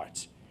many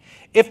parts.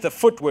 If the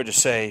foot were to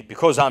say,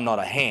 because I'm not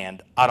a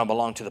hand, I don't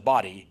belong to the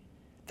body,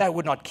 that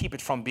would not keep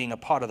it from being a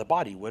part of the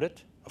body, would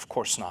it? Of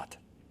course not.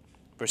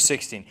 Verse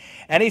 16.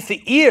 And if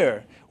the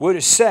ear were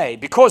to say,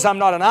 because I'm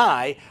not an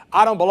eye,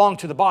 I don't belong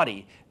to the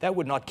body, that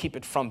would not keep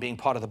it from being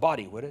part of the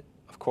body, would it?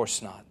 Of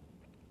course not.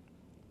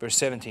 Verse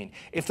 17.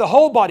 If the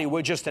whole body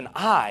were just an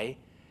eye,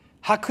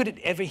 how could it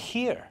ever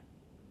hear?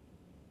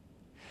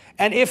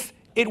 And if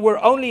it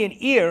were only an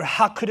ear,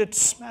 how could it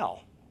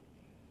smell?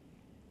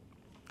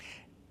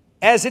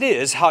 As it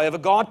is, however,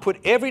 God put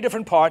every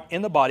different part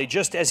in the body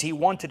just as He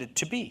wanted it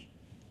to be,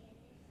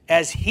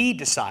 as He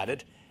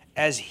decided,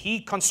 as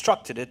He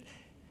constructed it.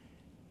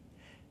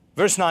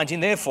 Verse 19,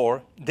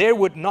 therefore, there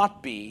would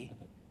not be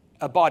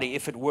a body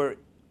if it were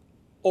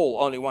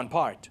all only one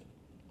part.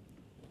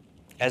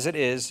 As it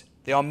is,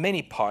 there are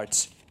many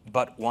parts,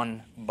 but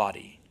one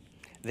body.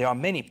 There are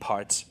many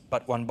parts,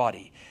 but one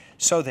body.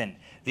 So then,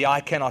 the eye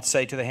cannot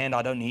say to the hand,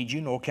 I don't need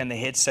you, nor can the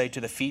head say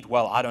to the feet,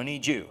 well, I don't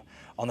need you.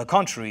 On the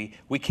contrary,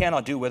 we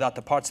cannot do without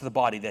the parts of the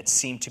body that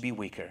seem to be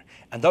weaker.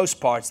 And those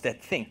parts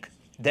that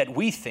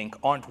we think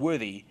aren't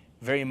worthy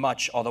very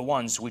much are the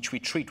ones which we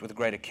treat with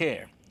greater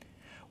care,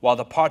 while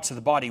the parts of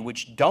the body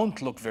which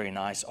don't look very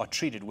nice are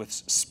treated with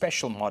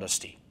special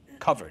modesty,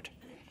 covered.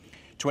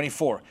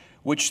 24,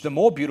 which the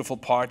more beautiful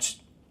parts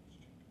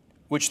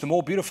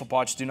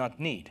do not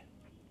need.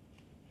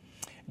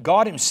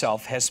 God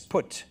Himself has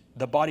put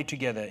the body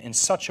together in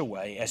such a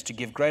way as to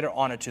give greater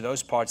honor to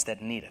those parts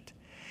that need it.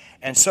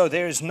 And so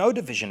there is no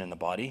division in the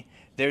body.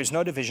 There is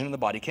no division in the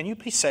body. Can you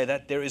please say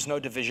that? There is no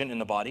division in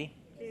the body.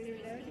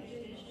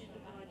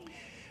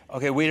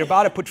 Okay, we're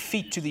about to put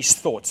feet to these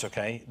thoughts,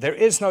 okay? There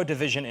is no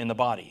division in the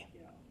body.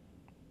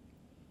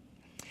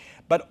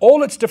 But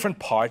all its different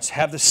parts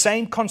have the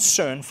same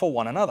concern for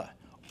one another.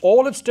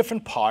 All its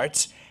different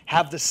parts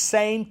have the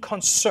same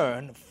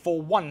concern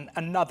for one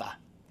another.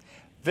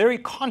 Very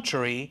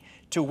contrary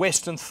to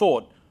Western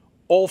thought,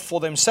 all for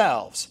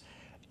themselves.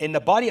 In the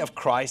body of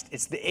Christ,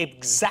 it's the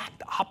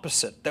exact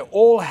opposite. They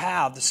all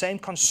have the same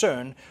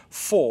concern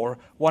for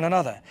one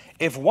another.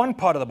 If one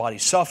part of the body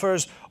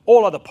suffers,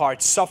 all other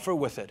parts suffer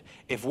with it.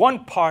 If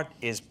one part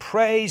is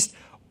praised,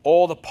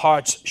 all the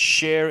parts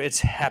share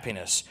its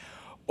happiness.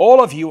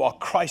 All of you are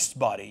Christ's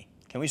body.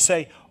 Can we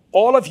say,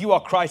 all of you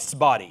are Christ's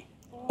body?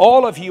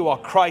 All of you are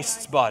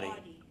Christ's body.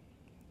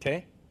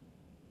 Okay?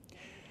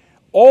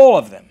 All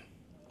of them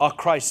are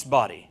Christ's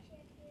body.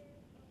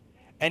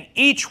 And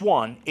each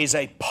one is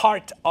a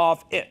part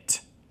of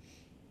it.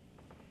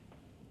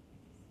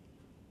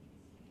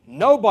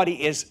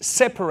 Nobody is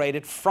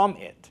separated from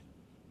it.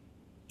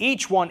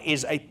 Each one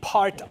is a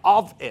part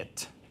of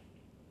it,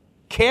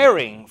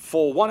 caring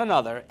for one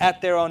another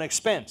at their own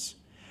expense.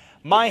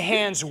 My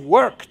hands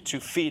work to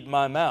feed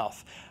my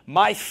mouth.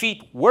 My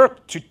feet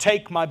work to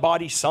take my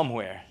body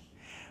somewhere.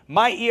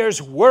 My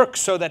ears work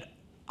so that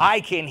I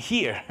can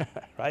hear,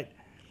 right?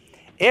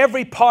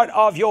 Every part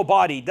of your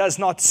body does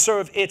not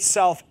serve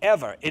itself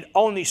ever. It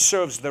only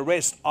serves the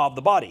rest of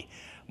the body.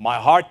 My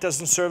heart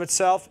doesn't serve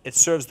itself. It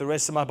serves the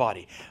rest of my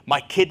body. My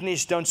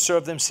kidneys don't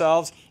serve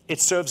themselves. It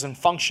serves and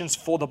functions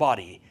for the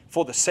body,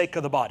 for the sake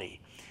of the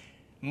body.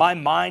 My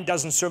mind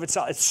doesn't serve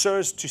itself. It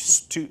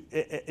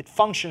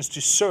functions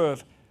to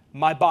serve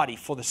my body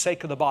for the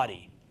sake of the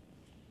body.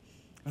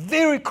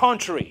 Very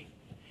contrary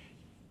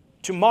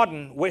to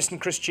modern Western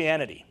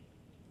Christianity.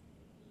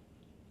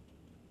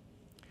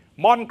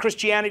 Modern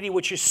Christianity,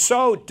 which is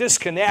so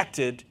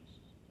disconnected,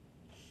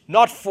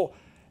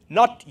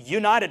 not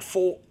united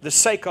for the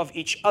sake of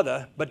each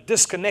other, but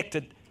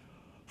disconnected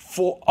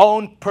for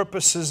own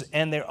purposes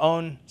and their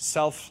own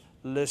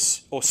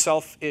selfless or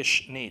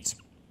selfish needs.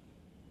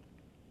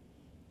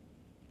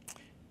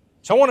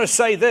 So I want to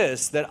say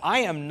this, that I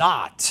am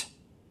not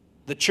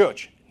the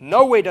church.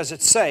 Nowhere does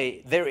it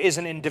say there is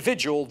an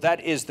individual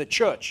that is the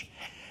church.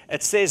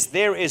 It says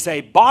there is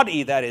a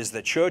body that is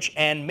the church,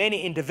 and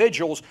many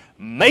individuals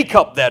make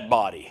up that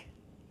body.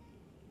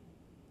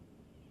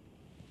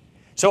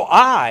 So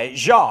I,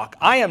 Jacques,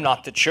 I am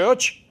not the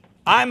church.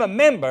 I'm a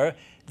member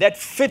that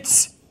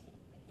fits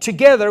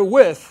together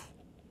with,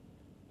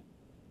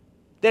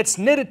 that's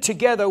knitted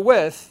together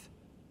with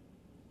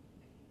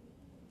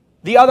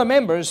the other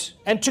members,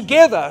 and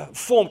together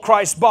form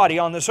Christ's body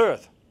on this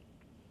earth.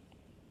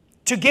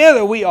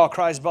 Together we are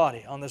Christ's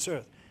body on this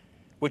earth,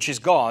 which is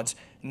God's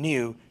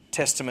New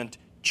Testament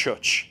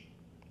church.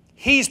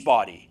 His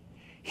body,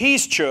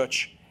 His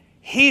church,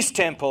 His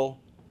temple.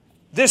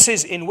 This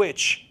is in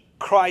which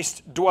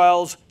Christ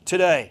dwells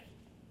today.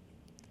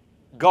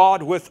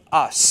 God with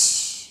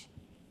us.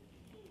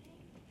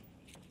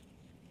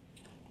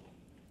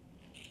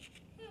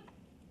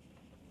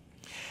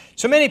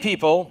 So many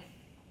people,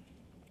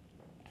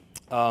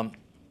 I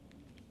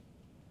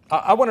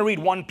want to read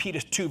 1 Peter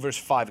 2 verse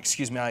 5.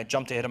 Excuse me, I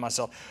jumped ahead of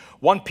myself.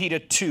 1 Peter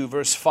 2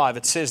 verse 5.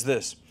 It says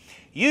this: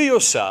 you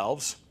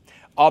yourselves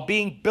are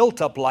being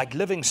built up like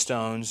living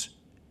stones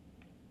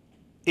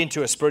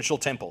into a spiritual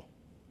temple.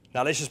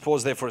 Now let's just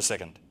pause there for a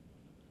second.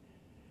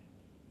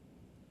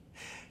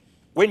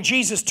 When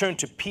Jesus turned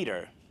to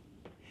Peter,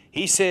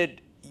 He said,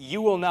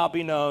 you will now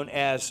be known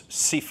as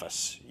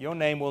Cephas. Your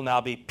name will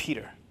now be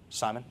Peter,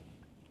 Simon.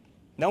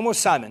 No more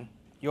Simon.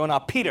 You are now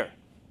Peter.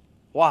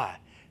 Why?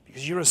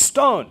 Because you're a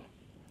stone.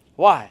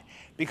 Why?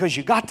 Because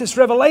you got this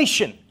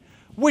revelation.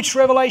 Which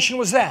revelation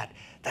was that?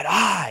 That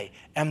I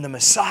am the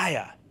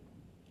Messiah.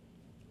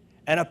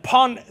 And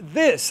upon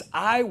this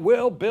I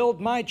will build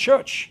my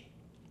church.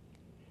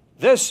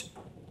 This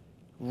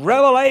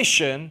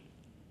revelation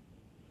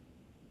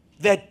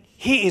that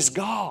He is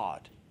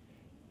God.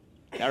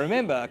 Now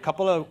remember, a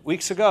couple of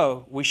weeks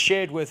ago, we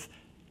shared with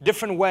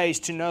different ways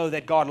to know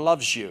that God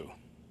loves you.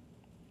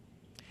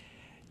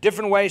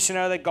 Different ways to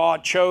know that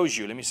God chose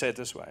you. Let me say it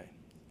this way.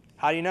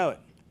 How do you know it?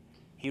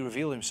 He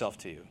revealed Himself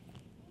to you.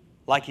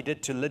 Like He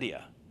did to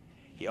Lydia.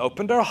 He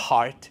opened her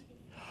heart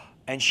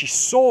and she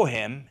saw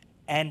Him,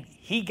 and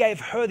He gave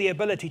her the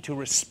ability to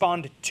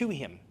respond to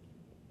Him.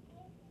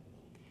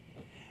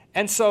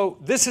 And so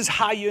this is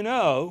how you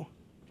know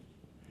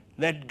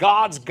that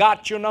God's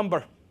got your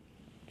number.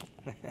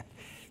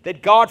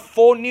 That God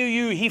foreknew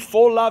you. He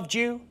foreloved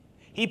you.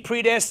 He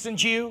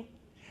predestined you.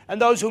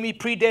 And those whom He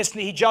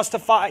predestined, He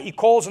justifies. He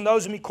calls, and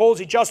those whom He calls,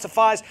 He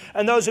justifies.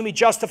 And those whom He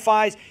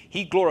justifies,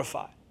 He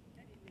glorifies.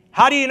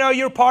 How do you know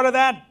you're part of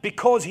that?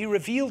 Because He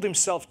revealed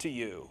Himself to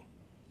you.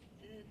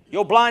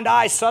 Your blind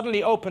eyes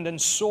suddenly opened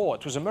and saw.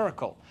 It was a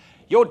miracle.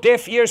 Your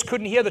deaf ears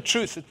couldn't hear the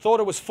truth. It thought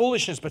it was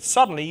foolishness, but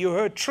suddenly you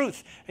heard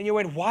truth. And you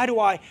went,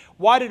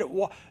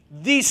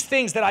 these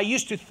things that I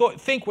used to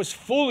think was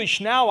foolish,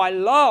 now I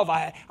love.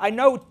 I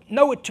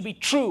know it to be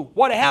true.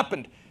 What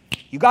happened?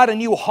 You got a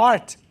new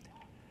heart.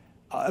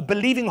 A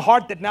believing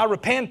heart that now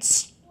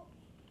repents.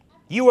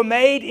 You were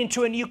made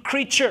into a new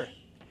creature.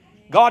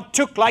 God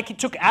took, like He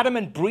took Adam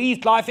and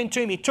breathed life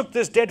into him, He took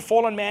this dead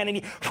fallen man and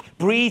He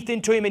breathed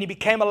into him and he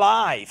became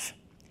alive.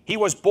 He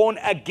was born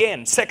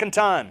again, second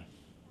time.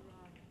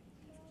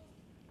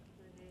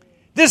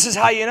 This is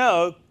how you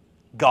know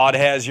God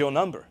has your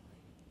number.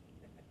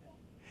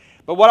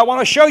 But what I want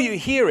to show you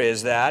here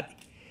is that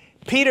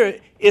Peter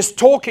is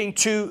talking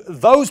to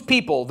those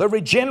people, the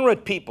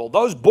regenerate people,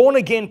 those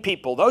born-again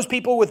people, those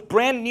people with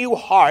brand new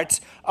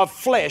hearts of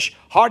flesh,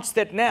 hearts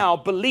that now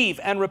believe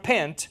and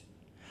repent,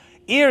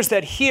 ears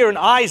that hear and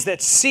eyes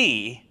that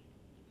see.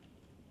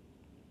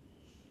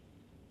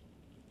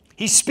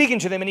 He's speaking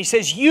to them and He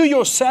says, you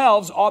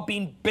yourselves are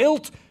being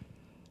built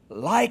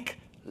like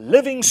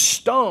living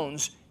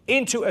stones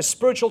into a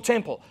spiritual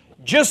temple.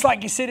 Just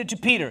like He said it to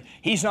Peter.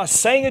 He's not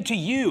saying it to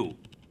you.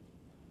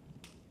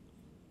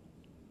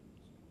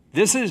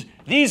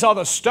 These are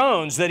the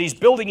stones that He's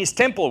building His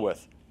temple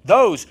with.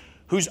 Those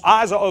whose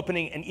eyes are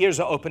opening and ears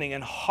are opening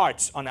and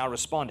hearts are now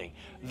responding.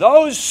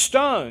 Those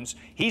stones,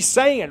 He's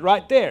saying it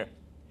right there.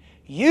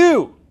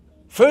 You,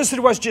 first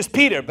it was just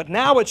Peter, but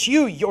now it's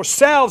you.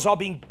 Yourselves are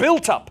being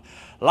built up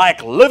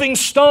like living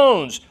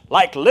stones,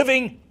 like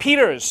living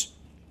Peters,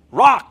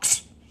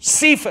 rocks,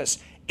 Cephas,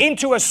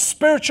 into a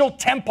spiritual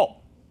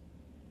temple.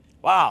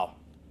 Wow.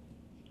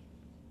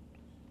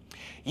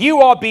 You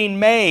are being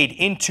made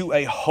into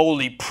a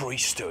holy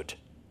priesthood.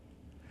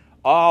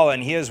 Oh,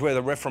 and here's where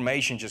the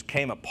Reformation just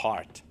came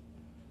apart.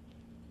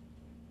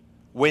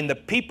 When the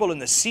people in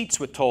the seats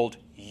were told,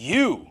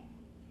 you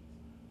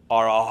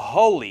are a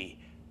holy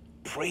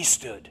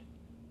priesthood.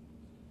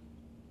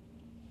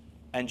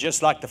 And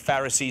just like the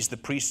Pharisees, the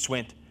priests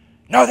went,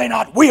 no, they're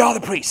not. We are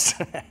the priests.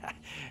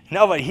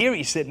 No, but here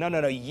he said,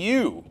 no,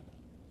 you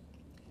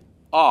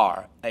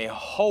are a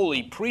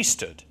holy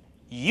priesthood.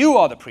 You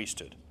are the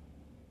priesthood.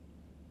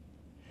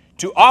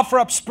 To offer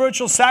up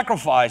spiritual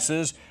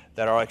sacrifices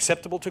that are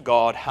acceptable to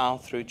God. How?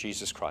 Through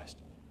Jesus Christ.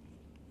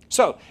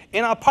 So,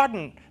 in our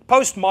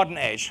postmodern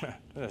age,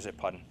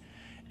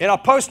 in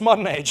our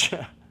postmodern age,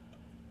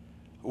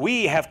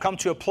 we have come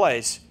to a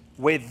place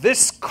where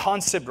this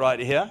concept right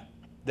here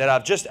that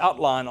I've just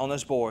outlined on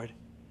this board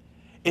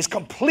is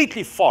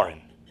completely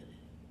foreign.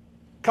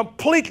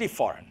 Completely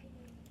foreign.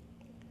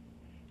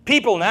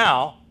 People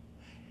now,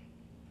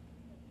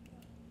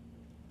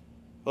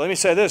 well, let me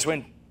say this.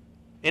 When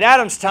in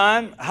Adam's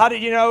time, how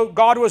did you know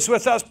God was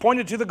with us?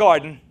 Pointed to the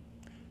garden.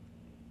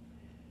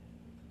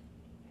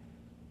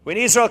 When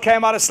Israel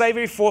came out of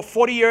slavery for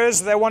 40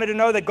 years, they wanted to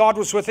know that God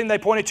was with him. They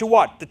pointed to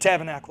what? The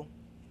tabernacle.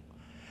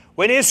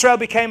 When Israel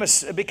became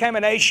a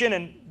nation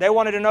and they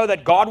wanted to know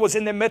that God was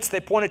in their midst, they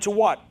pointed to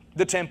what?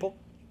 The temple.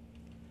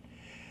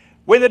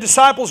 When the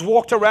disciples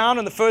walked around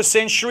in the first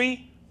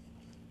century,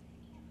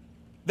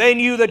 they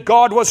knew that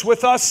God was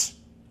with us,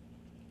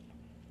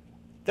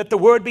 that the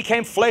Word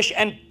became flesh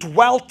and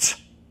dwelt,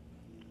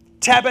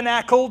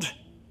 tabernacled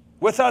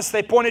with us.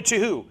 They pointed to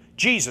who?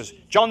 Jesus.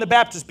 John the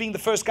Baptist being the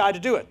first guy to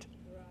do it.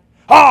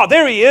 Ah,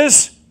 there he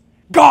is.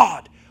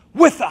 God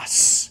with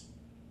us.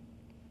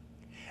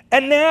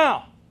 And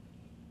now,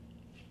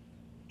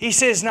 he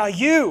says, now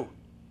you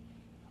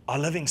are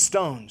living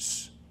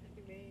stones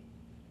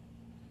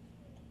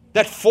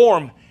that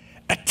form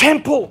a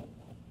temple.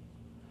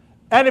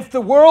 And if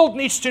the world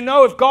needs to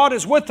know if God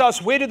is with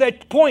us, where do they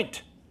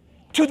point?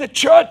 To the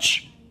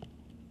church.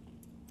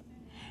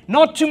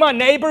 Not to my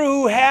neighbor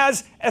who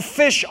has a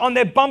fish on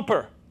their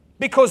bumper,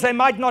 because they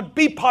might not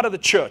be part of the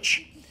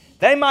church.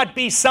 They might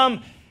be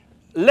some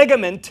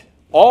ligament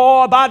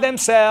all by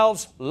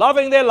themselves,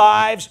 loving their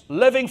lives,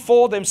 living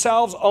for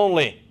themselves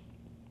only.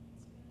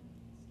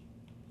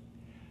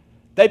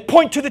 They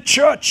point to the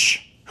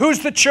church. Who's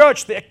the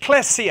church? The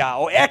ecclesia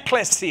or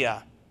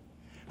ecclesia.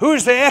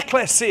 Who's the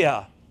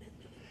ecclesia?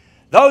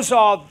 Those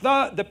are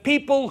the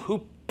people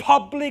who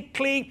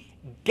publicly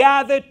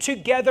gather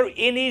together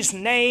in His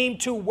name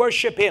to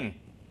worship Him.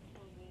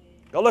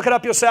 Go look it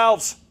up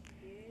yourselves.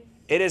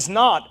 It is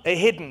not a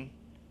hidden,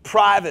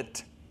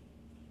 private,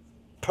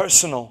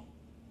 personal.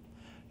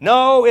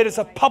 No, it is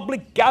a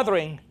public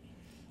gathering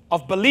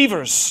of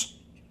believers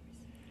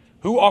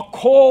who are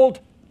called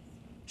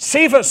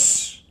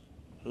Cephas,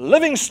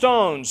 living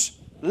stones,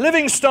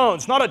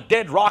 not a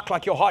dead rock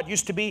like your heart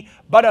used to be,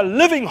 but a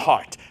living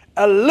heart,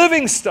 a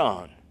living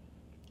stone.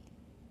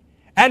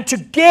 And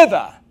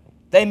together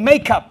they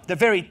make up the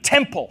very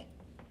temple,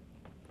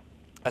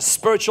 a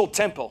spiritual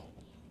temple.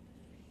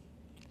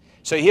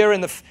 So here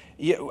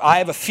I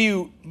have a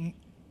few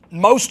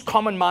most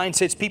common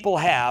mindsets people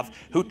have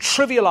who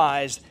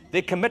trivialize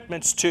their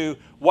commitments to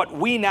what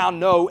we now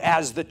know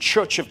as the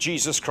Church of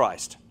Jesus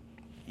Christ.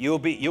 You'll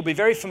be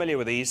very familiar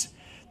with these.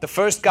 The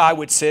first guy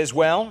would says,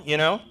 well,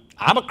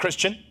 I'm a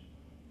Christian.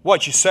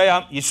 What, you say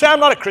I'm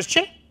not a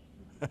Christian?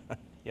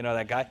 You know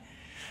that guy?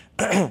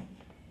 Are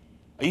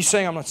you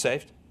saying I'm not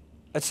saved?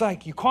 It's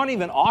like you can't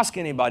even ask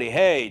anybody,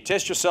 hey,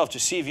 test yourself to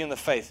see if you're in the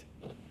faith.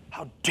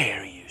 How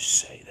dare you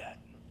say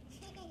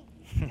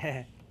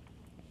that?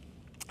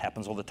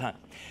 Happens all the time.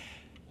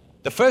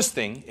 The first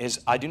thing is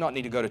I do not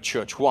need to go to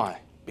church.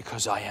 Why?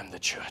 Because I am the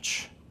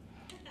church.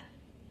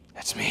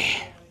 That's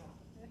me.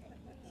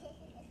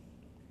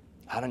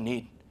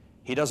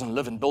 He doesn't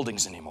live in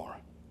buildings anymore.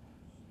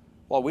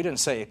 Well, we didn't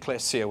say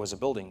ecclesia was a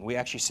building. We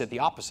actually said the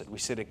opposite. We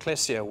said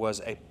ecclesia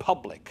was a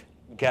public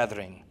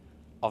gathering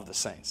of the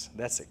saints.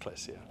 That's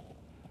ecclesia.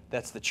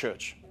 That's the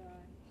church.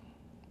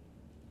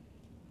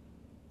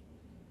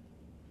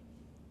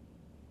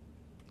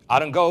 I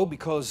don't go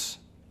because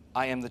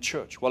I am the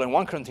church. Well, in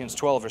 1 Corinthians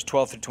 12, verse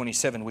 12 through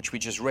 27, which we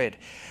just read,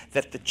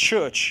 that the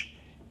church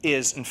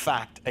is, in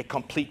fact, a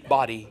complete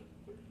body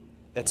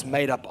that's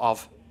made up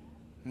of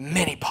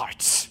many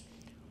parts,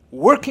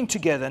 working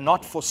together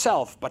not for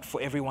self, but for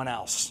everyone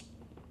else.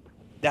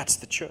 That's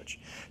the church.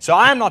 So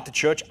I'm not the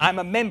church. I'm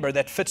a member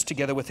that fits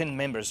together within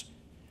members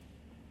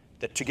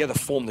that together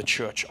form the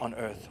church on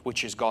earth,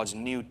 which is God's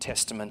New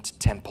Testament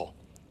temple.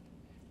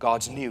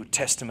 God's New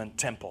Testament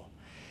temple.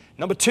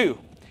 Number two,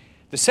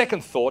 the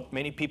second thought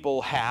many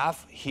people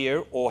have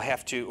here or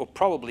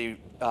probably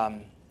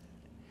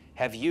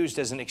have used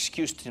as an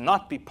excuse to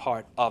not be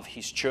part of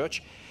His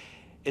church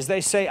is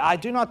they say, I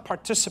do not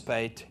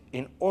participate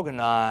in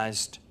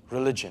organized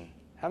religion.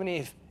 How many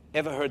have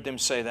ever heard them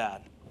say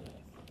that?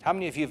 How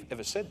many of you have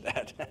ever said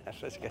that?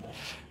 That's good.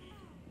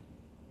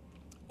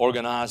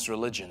 Organized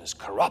religion is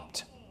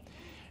corrupt.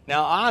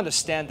 Now, I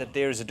understand that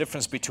there is a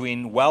difference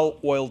between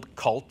well-oiled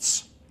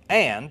cults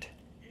and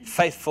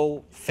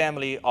faithful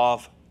family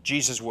of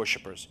Jesus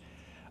worshipers.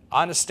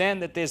 I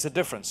understand that there's a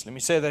difference. Let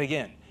me say that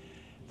again.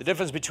 The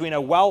difference between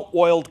a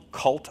well-oiled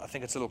cult, I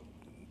think it's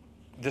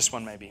this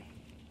one maybe.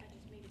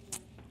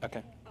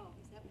 Okay.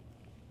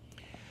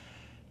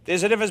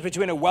 There's a difference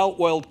between a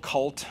well-oiled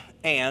cult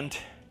and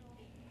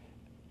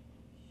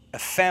a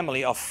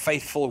family of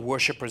faithful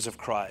worshipers of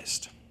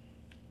Christ.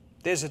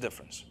 There's a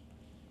difference.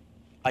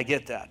 I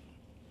get that.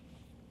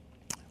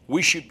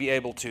 We should be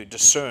able to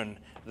discern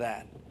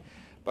that.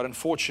 But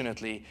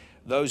unfortunately,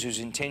 those whose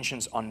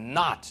intentions are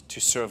not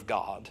to serve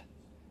God,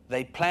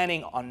 they're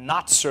planning on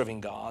not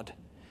serving God,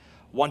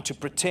 want to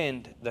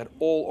pretend that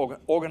all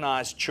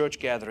organized church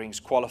gatherings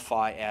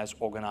qualify as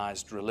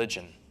organized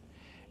religion.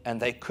 And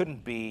they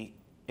couldn't be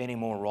any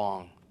more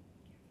wrong.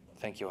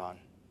 Thank you, Hon.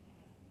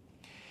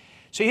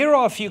 So here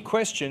are a few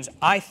questions,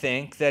 I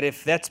think, that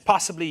if that's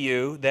possibly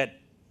you that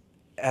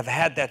have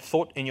had that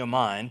thought in your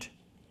mind,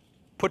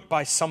 put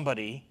by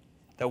somebody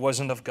that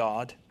wasn't of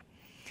God.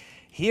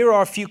 Here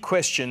are a few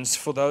questions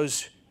for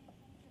those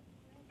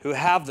who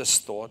have this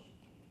thought,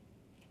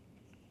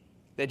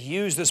 that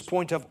use this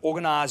point of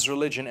organized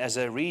religion as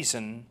a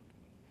reason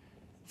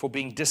for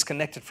being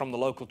disconnected from the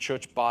local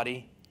church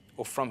body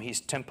or from his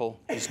temple,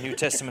 his New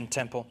Testament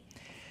temple.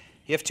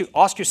 You have to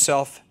ask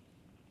yourself,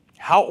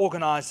 how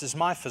organized is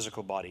my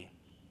physical body?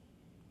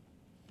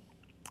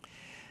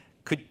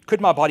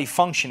 Could my body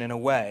function in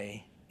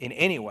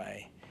any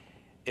way,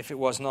 if it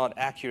was not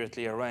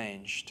accurately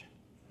arranged?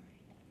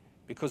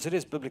 Because it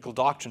is biblical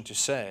doctrine to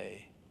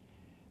say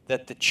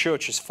that the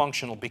church is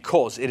functional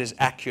because it is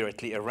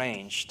accurately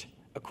arranged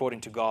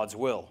according to God's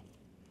will.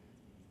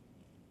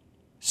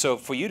 So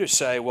for you to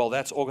say, well,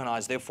 that's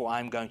organized, therefore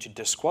I'm going to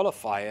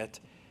disqualify it,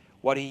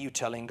 what are you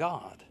telling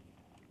God?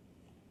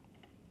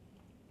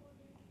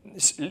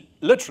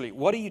 Literally,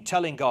 what are you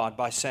telling God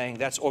by saying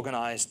that's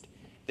organized,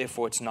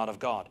 therefore it's not of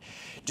God?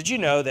 Did you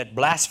know that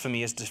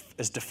blasphemy is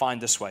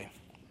defined this way?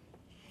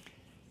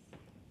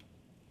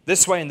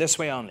 This way and this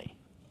way only.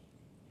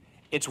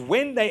 It's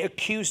when they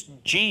accused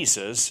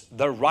Jesus,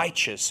 the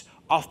righteous,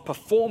 of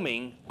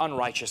performing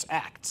unrighteous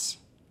acts.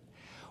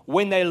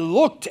 When they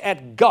looked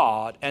at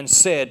God and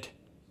said,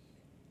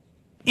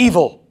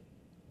 evil.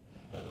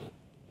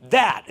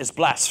 That is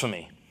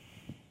blasphemy.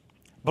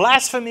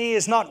 Blasphemy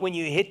is not when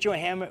you hit your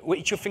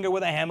finger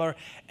with a hammer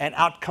and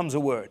out comes a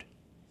word.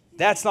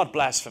 That's not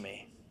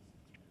blasphemy.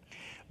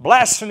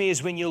 Blasphemy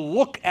is when you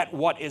look at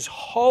what is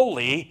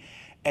holy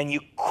and you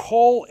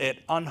call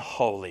it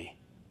unholy.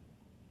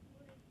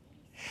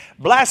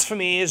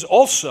 Blasphemy is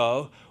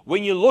also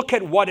when you look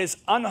at what is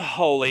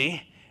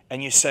unholy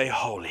and you say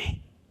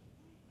holy.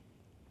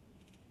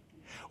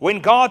 When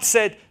God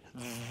said,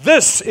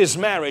 this is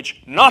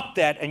marriage, not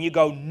that, and you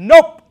go,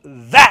 nope,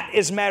 that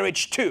is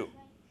marriage too,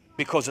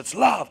 because it's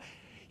love.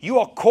 You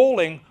are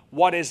calling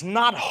what is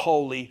not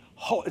holy,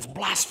 it's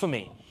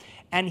blasphemy.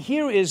 And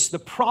here is the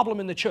problem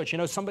in the church. You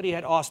know, somebody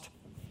had asked,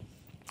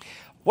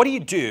 what do you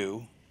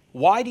do?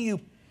 Why do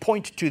you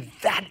point to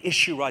that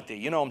issue right there?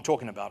 You know what I'm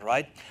talking about,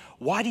 right?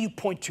 Why do you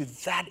point to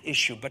that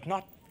issue but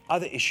not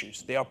other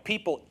issues? There are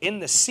people in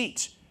the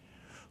seats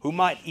who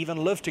might even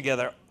live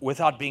together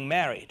without being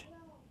married.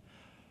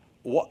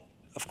 What?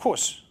 Of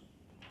course,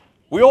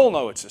 we all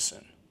know it's a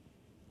sin.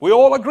 We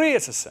all agree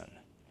it's a sin.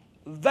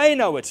 They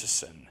know it's a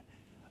sin.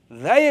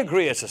 They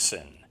agree it's a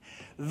sin.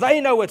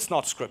 They know it's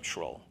not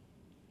scriptural.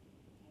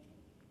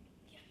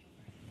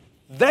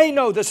 They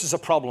know this is a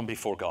problem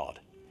before God.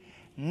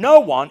 No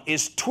one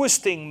is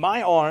twisting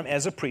my arm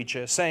as a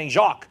preacher saying,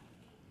 Jacques,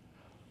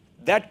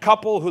 that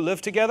couple who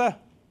live together,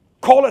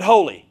 call it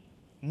holy.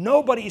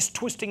 Nobody is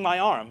twisting my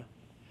arm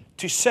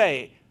to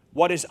say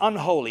what is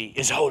unholy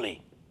is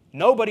holy.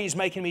 Nobody is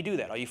making me do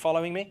that. Are you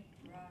following me?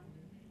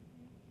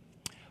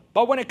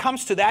 But when it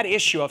comes to that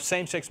issue of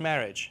same-sex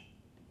marriage,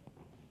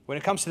 when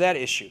it comes to that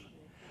issue,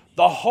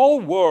 the whole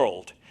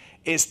world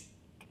is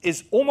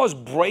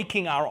almost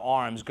breaking our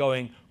arms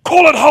going,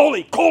 call it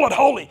holy, call it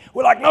holy.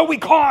 We're like, no, we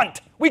can't.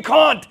 We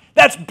can't.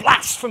 That's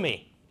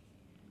blasphemy.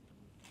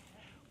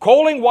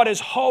 Calling what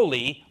is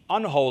holy,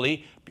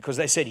 unholy, because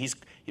they said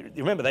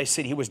remember they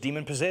said he was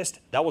demon-possessed?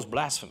 That was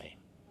blasphemy.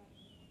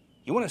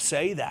 You want to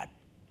say that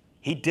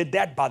he did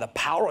that by the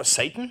power of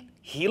Satan,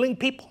 healing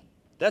people?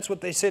 That's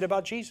what they said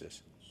about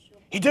Jesus.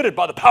 He did it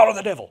by the power of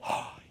the devil.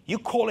 You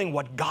calling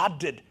what God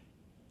did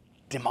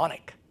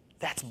demonic?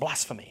 That's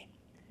blasphemy.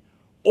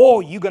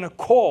 Or you're going to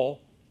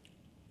call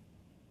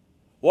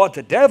what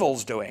the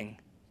devil's doing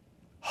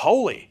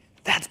holy.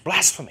 That's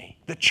blasphemy.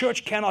 The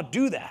church cannot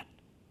do that.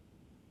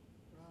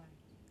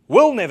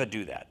 Will never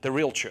do that, the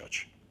real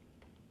church.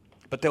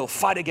 But they'll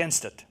fight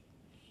against it.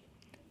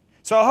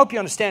 So I hope you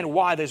understand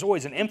why there's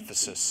always an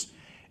emphasis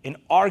in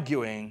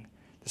arguing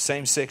the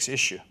same-sex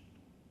issue.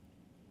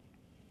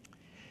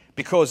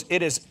 Because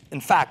it is,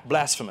 in fact,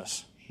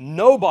 blasphemous.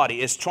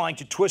 Nobody is trying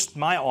to twist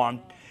my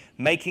arm,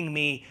 making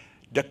me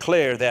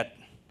declare that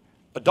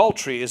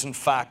adultery is, in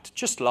fact,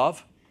 just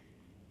love.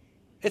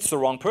 It's the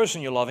wrong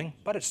person you're loving,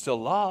 but it's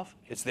still love.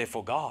 It's there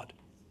for God.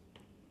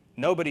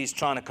 Nobody's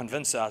trying to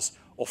convince us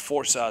or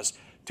force us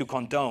to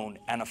condone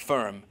and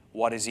affirm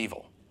what is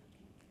evil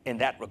in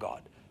that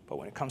regard. But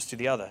when it comes to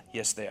the other,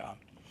 yes, they are.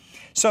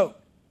 So,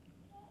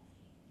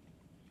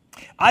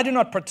 I do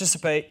not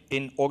participate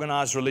in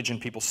organized religion,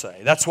 people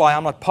say. That's why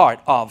I'm not part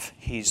of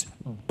his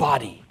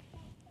body.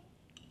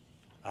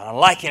 I don't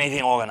like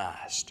anything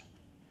organized.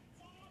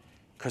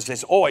 because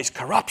there's always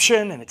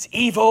corruption and it's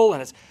evil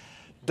and it's...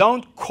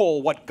 Don't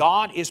call what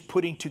God is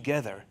putting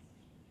together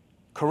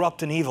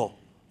corrupt and evil.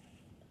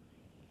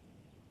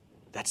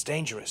 That's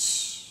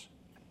dangerous.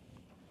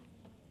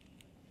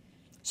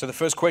 So the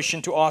first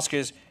question to ask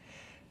is,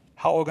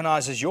 how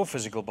organized is your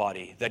physical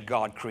body that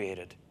God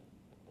created?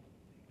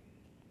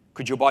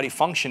 Could your body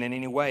function in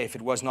any way if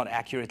it was not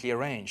accurately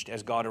arranged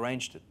as God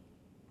arranged it?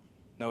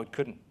 No, it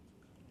couldn't.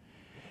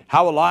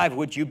 How alive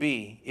would you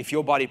be if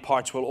your body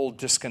parts were all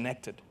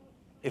disconnected?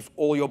 If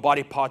all your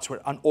body parts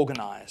were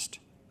unorganized?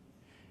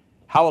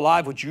 How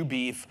alive would you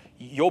be if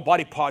your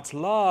body parts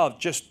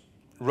loved just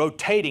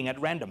rotating at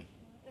random?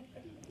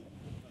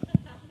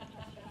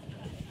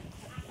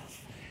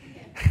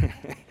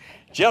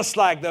 Just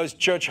like those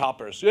church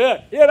hoppers.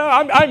 Yeah,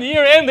 I'm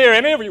here and there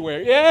and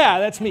everywhere. Yeah,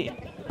 that's me.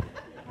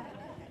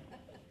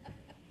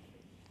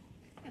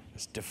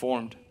 It's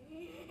deformed.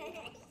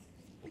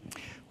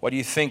 What do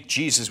you think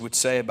Jesus would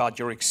say about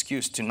your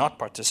excuse to not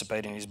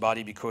participate in His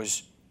body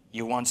because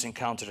you once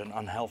encountered an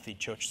unhealthy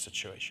church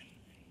situation?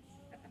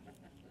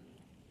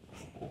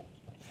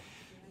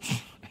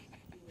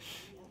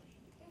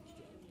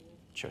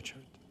 Church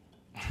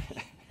hurt.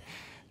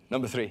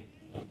 Number 3.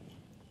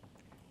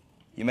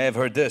 You may have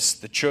heard this.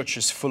 The church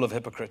is full of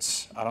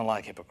hypocrites. I don't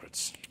like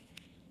hypocrites.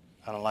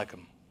 I don't like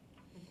them.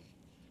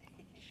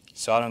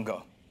 So I don't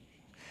go.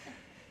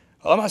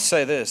 Well, I must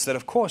say this, that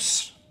of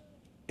course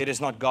it is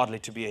not godly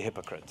to be a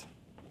hypocrite.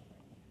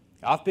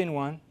 I've been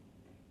one.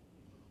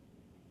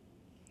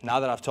 Now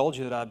that I've told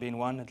you that I've been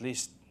one, at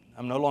least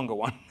I'm no longer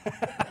one.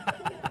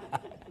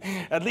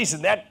 At least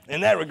in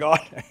that regard.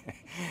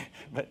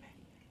 But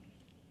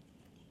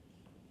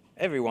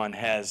everyone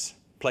has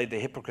played the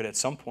hypocrite at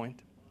some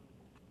point.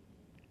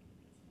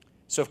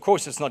 So of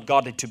course it's not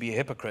godly to be a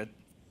hypocrite,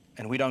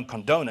 and we don't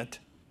condone it,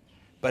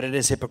 but it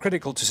is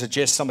hypocritical to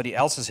suggest somebody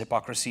else's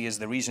hypocrisy is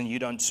the reason you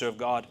don't serve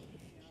God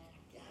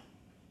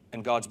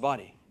and God's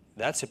body.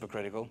 That's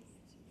hypocritical.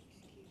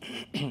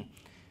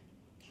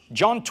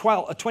 John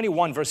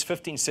 21 verse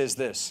 15 says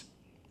this.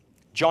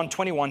 John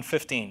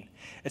 21:15.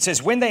 It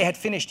says, when they had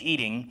finished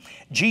eating,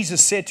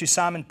 Jesus said to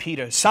Simon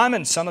Peter,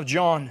 Simon, son of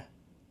John,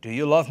 do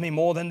you love me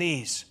more than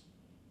these?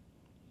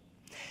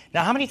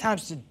 Now, how many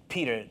times did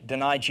Peter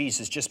deny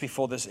Jesus just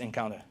before this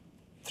encounter?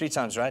 3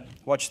 times, right?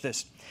 Watch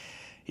this.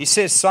 He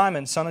says,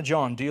 Simon, son of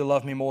John, do you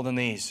love me more than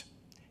these?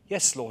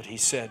 Yes, Lord, he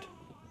said.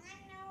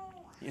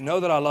 You know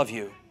that I love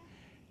you.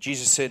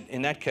 Jesus said,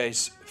 in that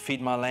case,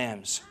 feed my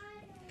lambs.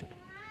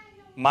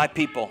 My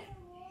people.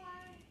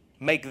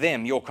 Make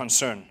them your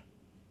concern.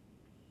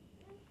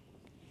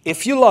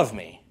 If you love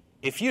me,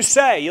 if you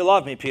say you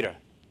love me, Peter,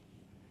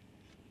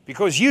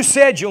 because you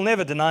said you'll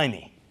never deny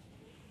me.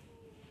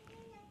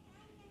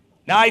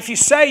 Now, if you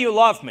say you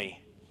love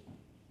me,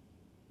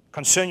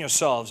 concern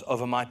yourselves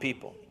over my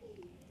people.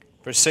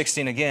 Verse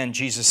 16 again,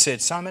 Jesus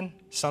said, Simon,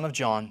 son of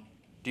John,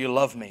 do you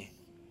love me?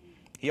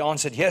 He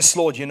answered, yes,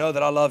 Lord, you know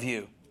that I love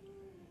you.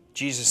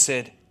 Jesus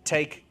said,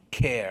 take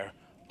care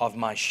of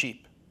my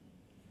sheep.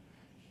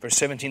 Verse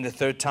 17, the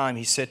 3rd time,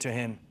 he said to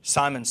him,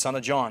 Simon, son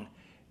of John,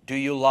 do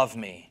you love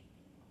me?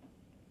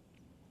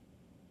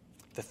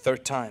 The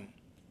 3rd time.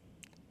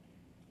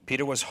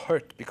 Peter was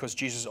hurt because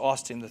Jesus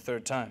asked him the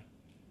 3rd time.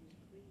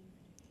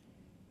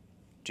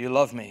 Do you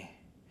love me?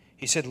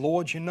 He said,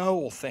 Lord, you know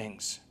all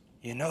things.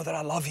 You know that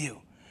I love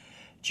you.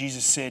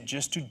 Jesus said,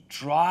 just to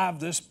drive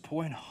this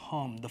point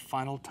home the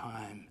final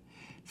time,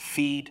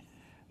 feed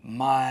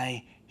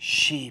my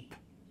sheep.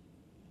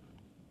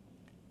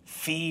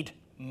 Feed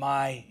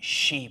my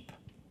sheep.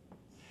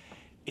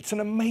 It's an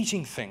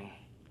amazing thing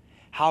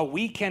how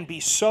we can be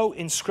so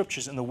in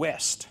scriptures in the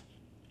West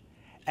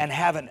and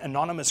have an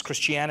anonymous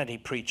Christianity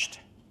preached.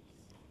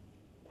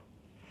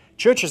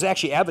 Churches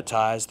actually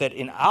advertise that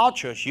in our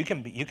church you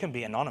can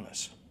be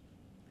anonymous.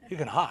 You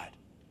can hide.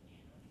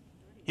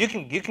 You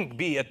can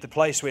be at the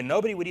place where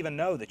nobody would even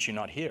know that you're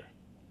not here.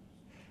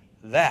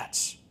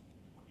 That's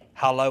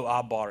how low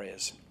our bar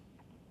is.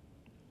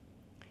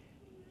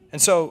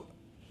 And so,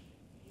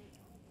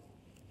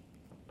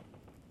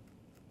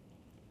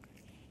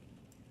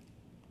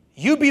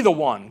 you be the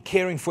one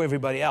caring for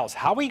everybody else.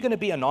 How are you going to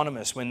be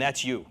anonymous when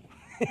that's you?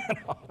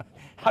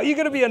 How are you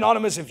going to be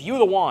anonymous if you're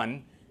the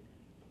one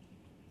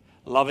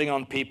loving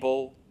on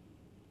people,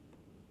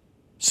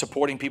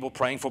 supporting people,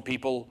 praying for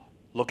people,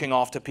 looking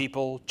after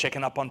people,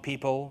 checking up on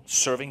people,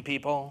 serving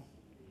people?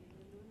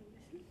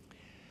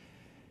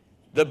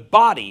 The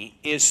body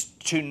is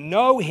to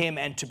know Him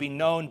and to be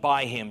known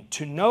by Him.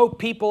 To know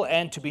people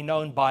and to be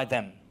known by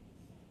them.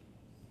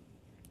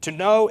 To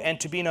know and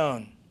to be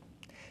known.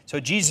 So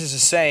Jesus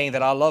is saying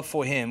that our love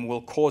for Him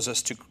will cause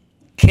us to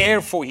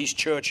care for His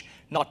church,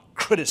 not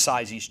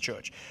criticize His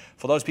church.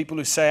 For those people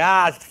who say,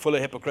 it's full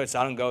of hypocrites,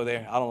 I don't go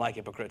there, I don't like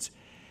hypocrites.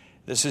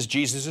 This is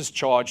Jesus'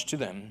 charge to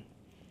them.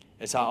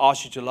 It's, I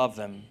ask you to love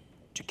them,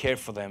 to care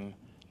for them,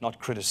 not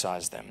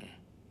criticize them.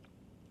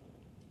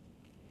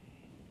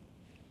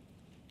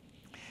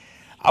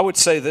 I would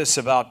say this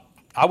about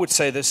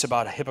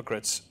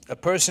hypocrites. A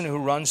person who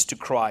runs to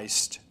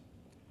Christ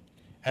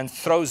and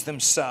throws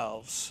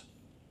themselves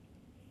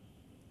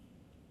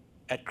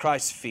at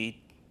Christ's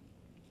feet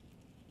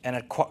and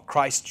at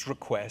Christ's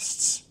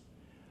requests,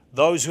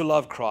 those who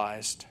love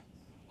Christ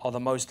are the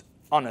most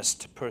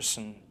honest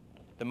person,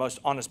 the most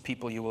honest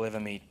people you will ever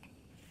meet.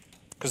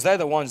 Because they're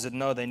the ones that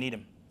know they need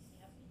Him.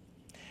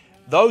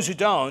 Those who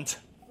don't,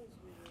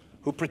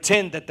 who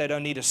pretend that they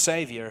don't need a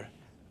Savior,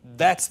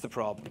 that's the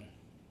problem.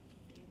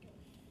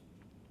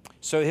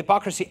 So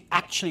hypocrisy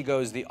actually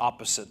goes the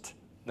opposite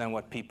than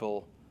what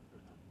people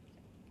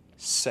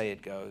say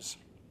it goes.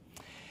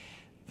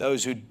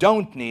 Those who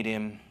don't need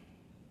Him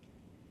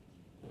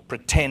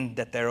pretend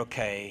that they're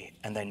okay,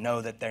 and they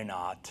know that they're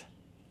not.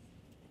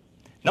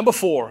 Number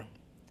 4,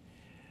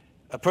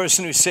 a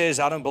person who says,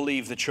 I don't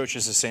believe the church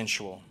is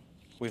essential.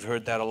 We've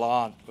heard that a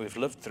lot. We've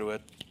lived through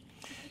it.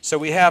 So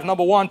we have,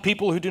 number 1,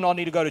 people who do not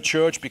need to go to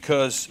church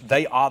because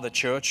they are the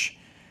church.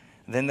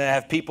 Then they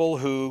have people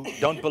who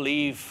don't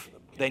believe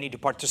they need to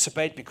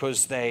participate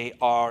because they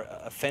are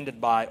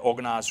offended by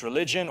organized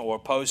religion or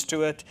opposed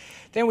to it.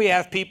 Then we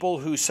have people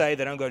who say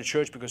they don't go to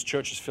church because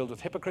church is filled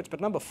with hypocrites. But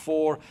number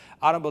 4,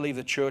 I don't believe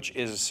the church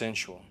is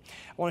essential.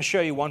 I want to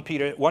show you 1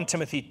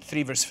 Timothy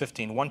 3 verse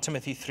 15. 1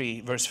 Timothy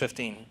 3 verse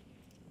 15.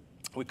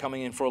 We're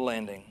coming in for a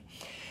landing.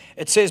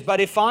 It says, but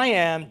if I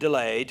am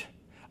delayed,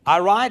 I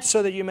write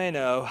so that you may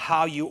know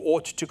how you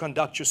ought to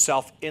conduct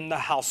yourself in the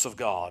house of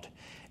God,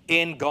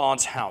 in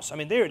God's house. I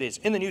mean, there it is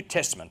in the New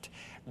Testament.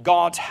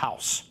 God's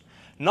house.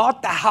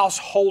 Not the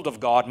household of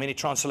God, many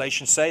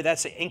translations say.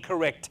 That's an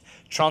incorrect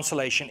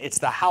translation. It's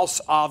the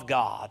house of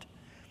God.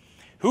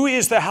 Who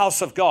is the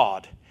house of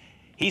God?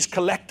 His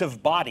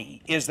collective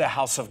body is the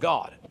house of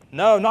God.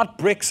 No, not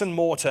bricks and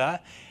mortar.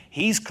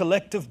 His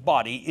collective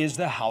body is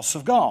the house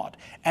of God.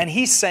 And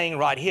He's saying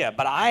right here,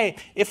 but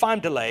if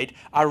I'm delayed,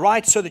 I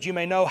write so that you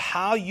may know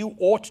how you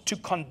ought to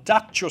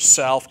conduct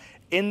yourself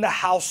in the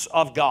house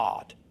of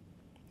God.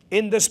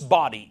 In this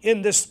body,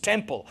 in this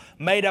temple,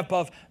 made up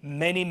of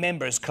many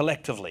members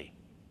collectively.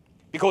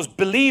 Because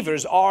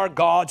believers are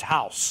God's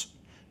house.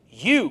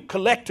 You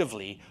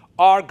collectively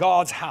are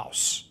God's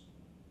house.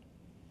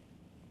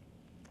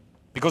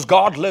 Because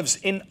God lives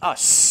in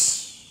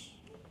us.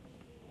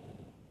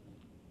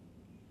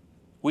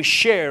 We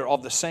share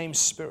of the same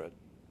Spirit.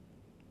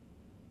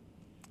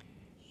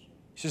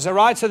 He says, I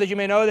write so that you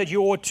may know that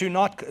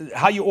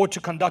how you ought to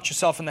conduct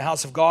yourself in the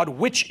house of God,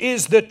 which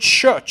is the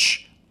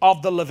church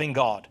of the living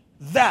God.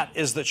 That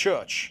is the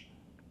church.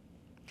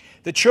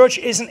 The church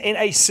isn't in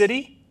a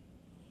city,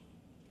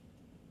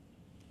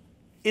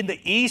 in the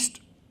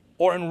East,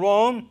 or in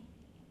Rome,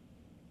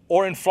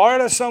 or in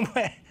Florida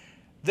somewhere.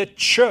 The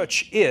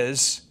church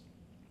is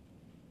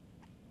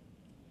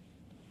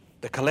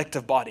the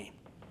collective body.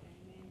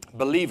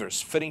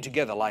 Believers fitting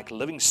together like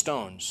living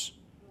stones.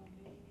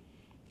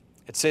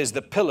 It says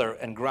the pillar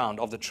and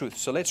ground of the truth.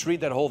 So let's read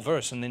that whole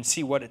verse and then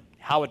see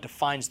how it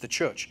defines the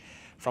church.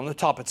 From the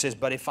top it says,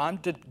 but if I'm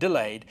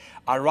delayed,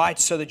 I write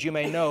so that you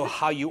may know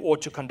how you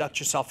ought to conduct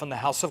yourself in the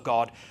house of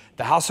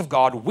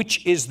God,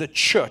 which is the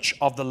church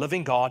of the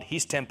living God,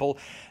 His temple,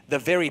 the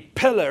very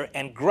pillar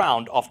and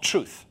ground of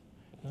truth.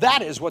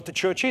 That is what the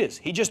church is.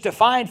 He just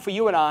defined for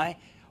you and I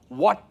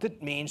what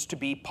it means to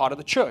be part of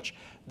the church.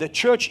 The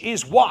church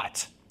is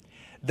what?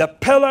 The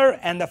pillar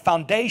and the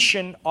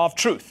foundation of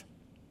truth.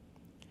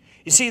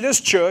 You see,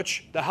 this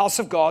church, the house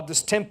of God,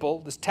 this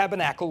temple, this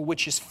tabernacle,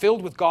 which is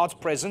filled with God's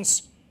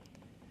presence,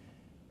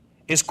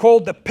 is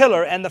called the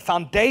pillar and the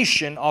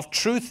foundation of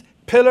truth.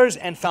 Pillars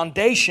and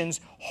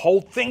foundations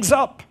hold things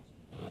up.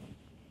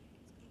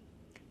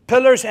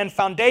 Pillars and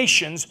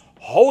foundations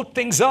hold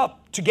things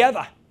up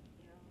together.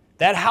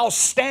 That house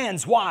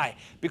stands. Why?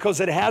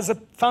 Because it has a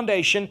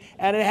foundation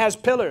and it has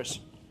pillars.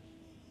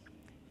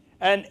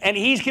 And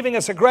He's giving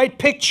us a great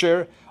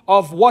picture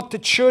of what the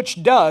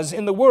church does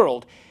in the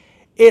world.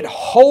 It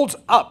holds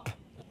up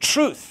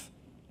truth.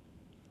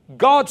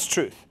 God's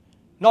truth,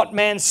 not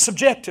man's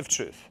subjective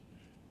truth.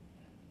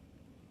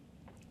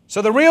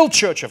 So the real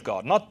church of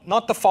God,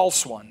 not the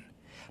false one,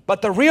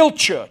 but the real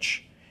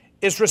church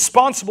is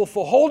responsible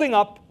for holding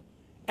up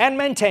and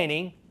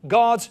maintaining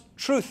God's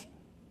truth.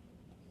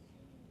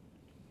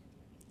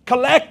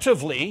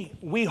 Collectively,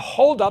 we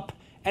hold up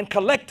and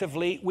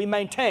collectively we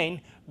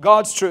maintain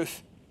God's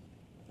truth.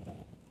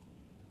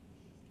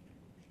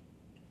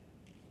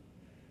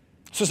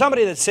 So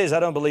somebody that says, I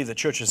don't believe the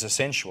church is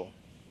essential,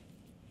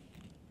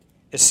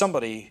 is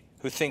somebody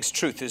who thinks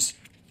truth is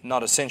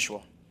not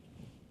essential.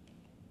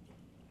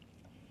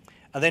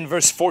 And then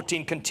verse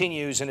 14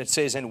 continues and it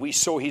says, and we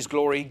saw His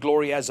glory,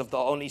 glory as of the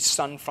only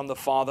Son from the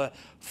Father,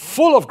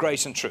 full of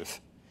grace and truth.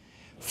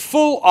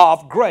 Full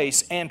of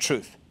grace and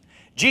truth.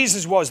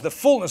 Jesus was the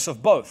fullness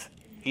of both.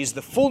 He's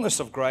the fullness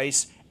of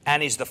grace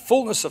and He's the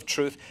fullness of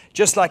truth,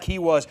 just like He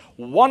was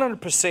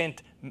 100%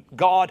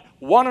 God,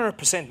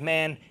 100%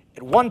 man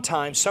at one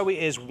time, so He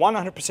is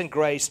 100%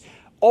 grace,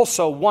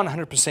 also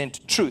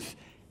 100% truth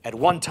at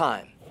one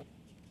time.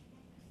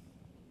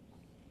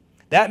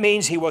 That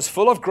means He was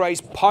full of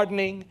grace,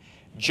 pardoning,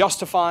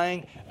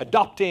 justifying,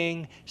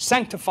 adopting,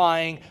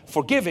 sanctifying,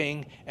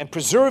 forgiving, and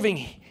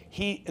preserving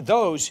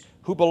those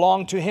who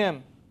belong to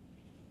Him.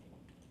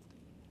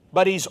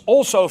 but He's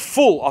also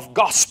full of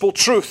gospel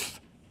truth.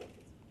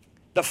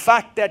 The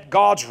fact that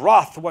God's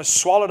wrath was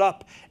swallowed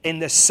up in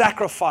the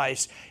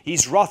sacrifice,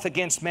 His wrath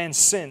against man's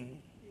sin.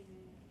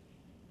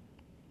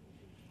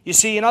 You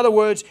see, in other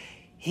words,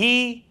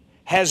 He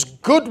has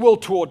goodwill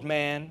toward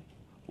man,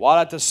 while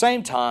at the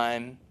same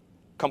time,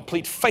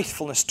 complete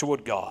faithfulness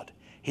toward God.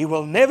 He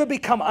will never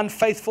become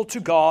unfaithful to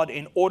God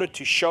in order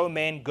to show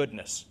man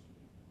goodness.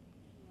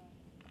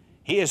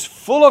 He is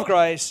full of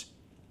grace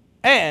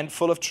and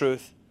full of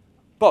truth,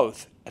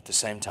 both at the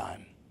same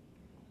time.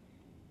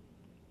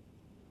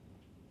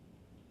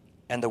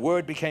 And the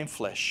Word became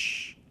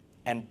flesh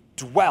and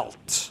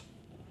dwelt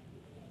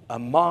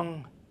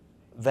among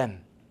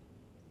them.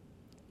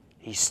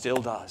 He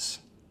still does.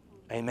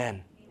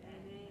 Amen.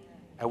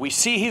 And we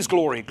see His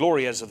glory,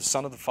 glory as of the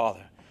Son of the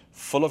Father,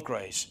 full of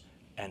grace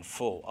and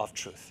full of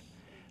truth.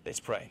 Let's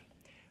pray.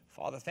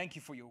 Father, thank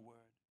You for Your Word.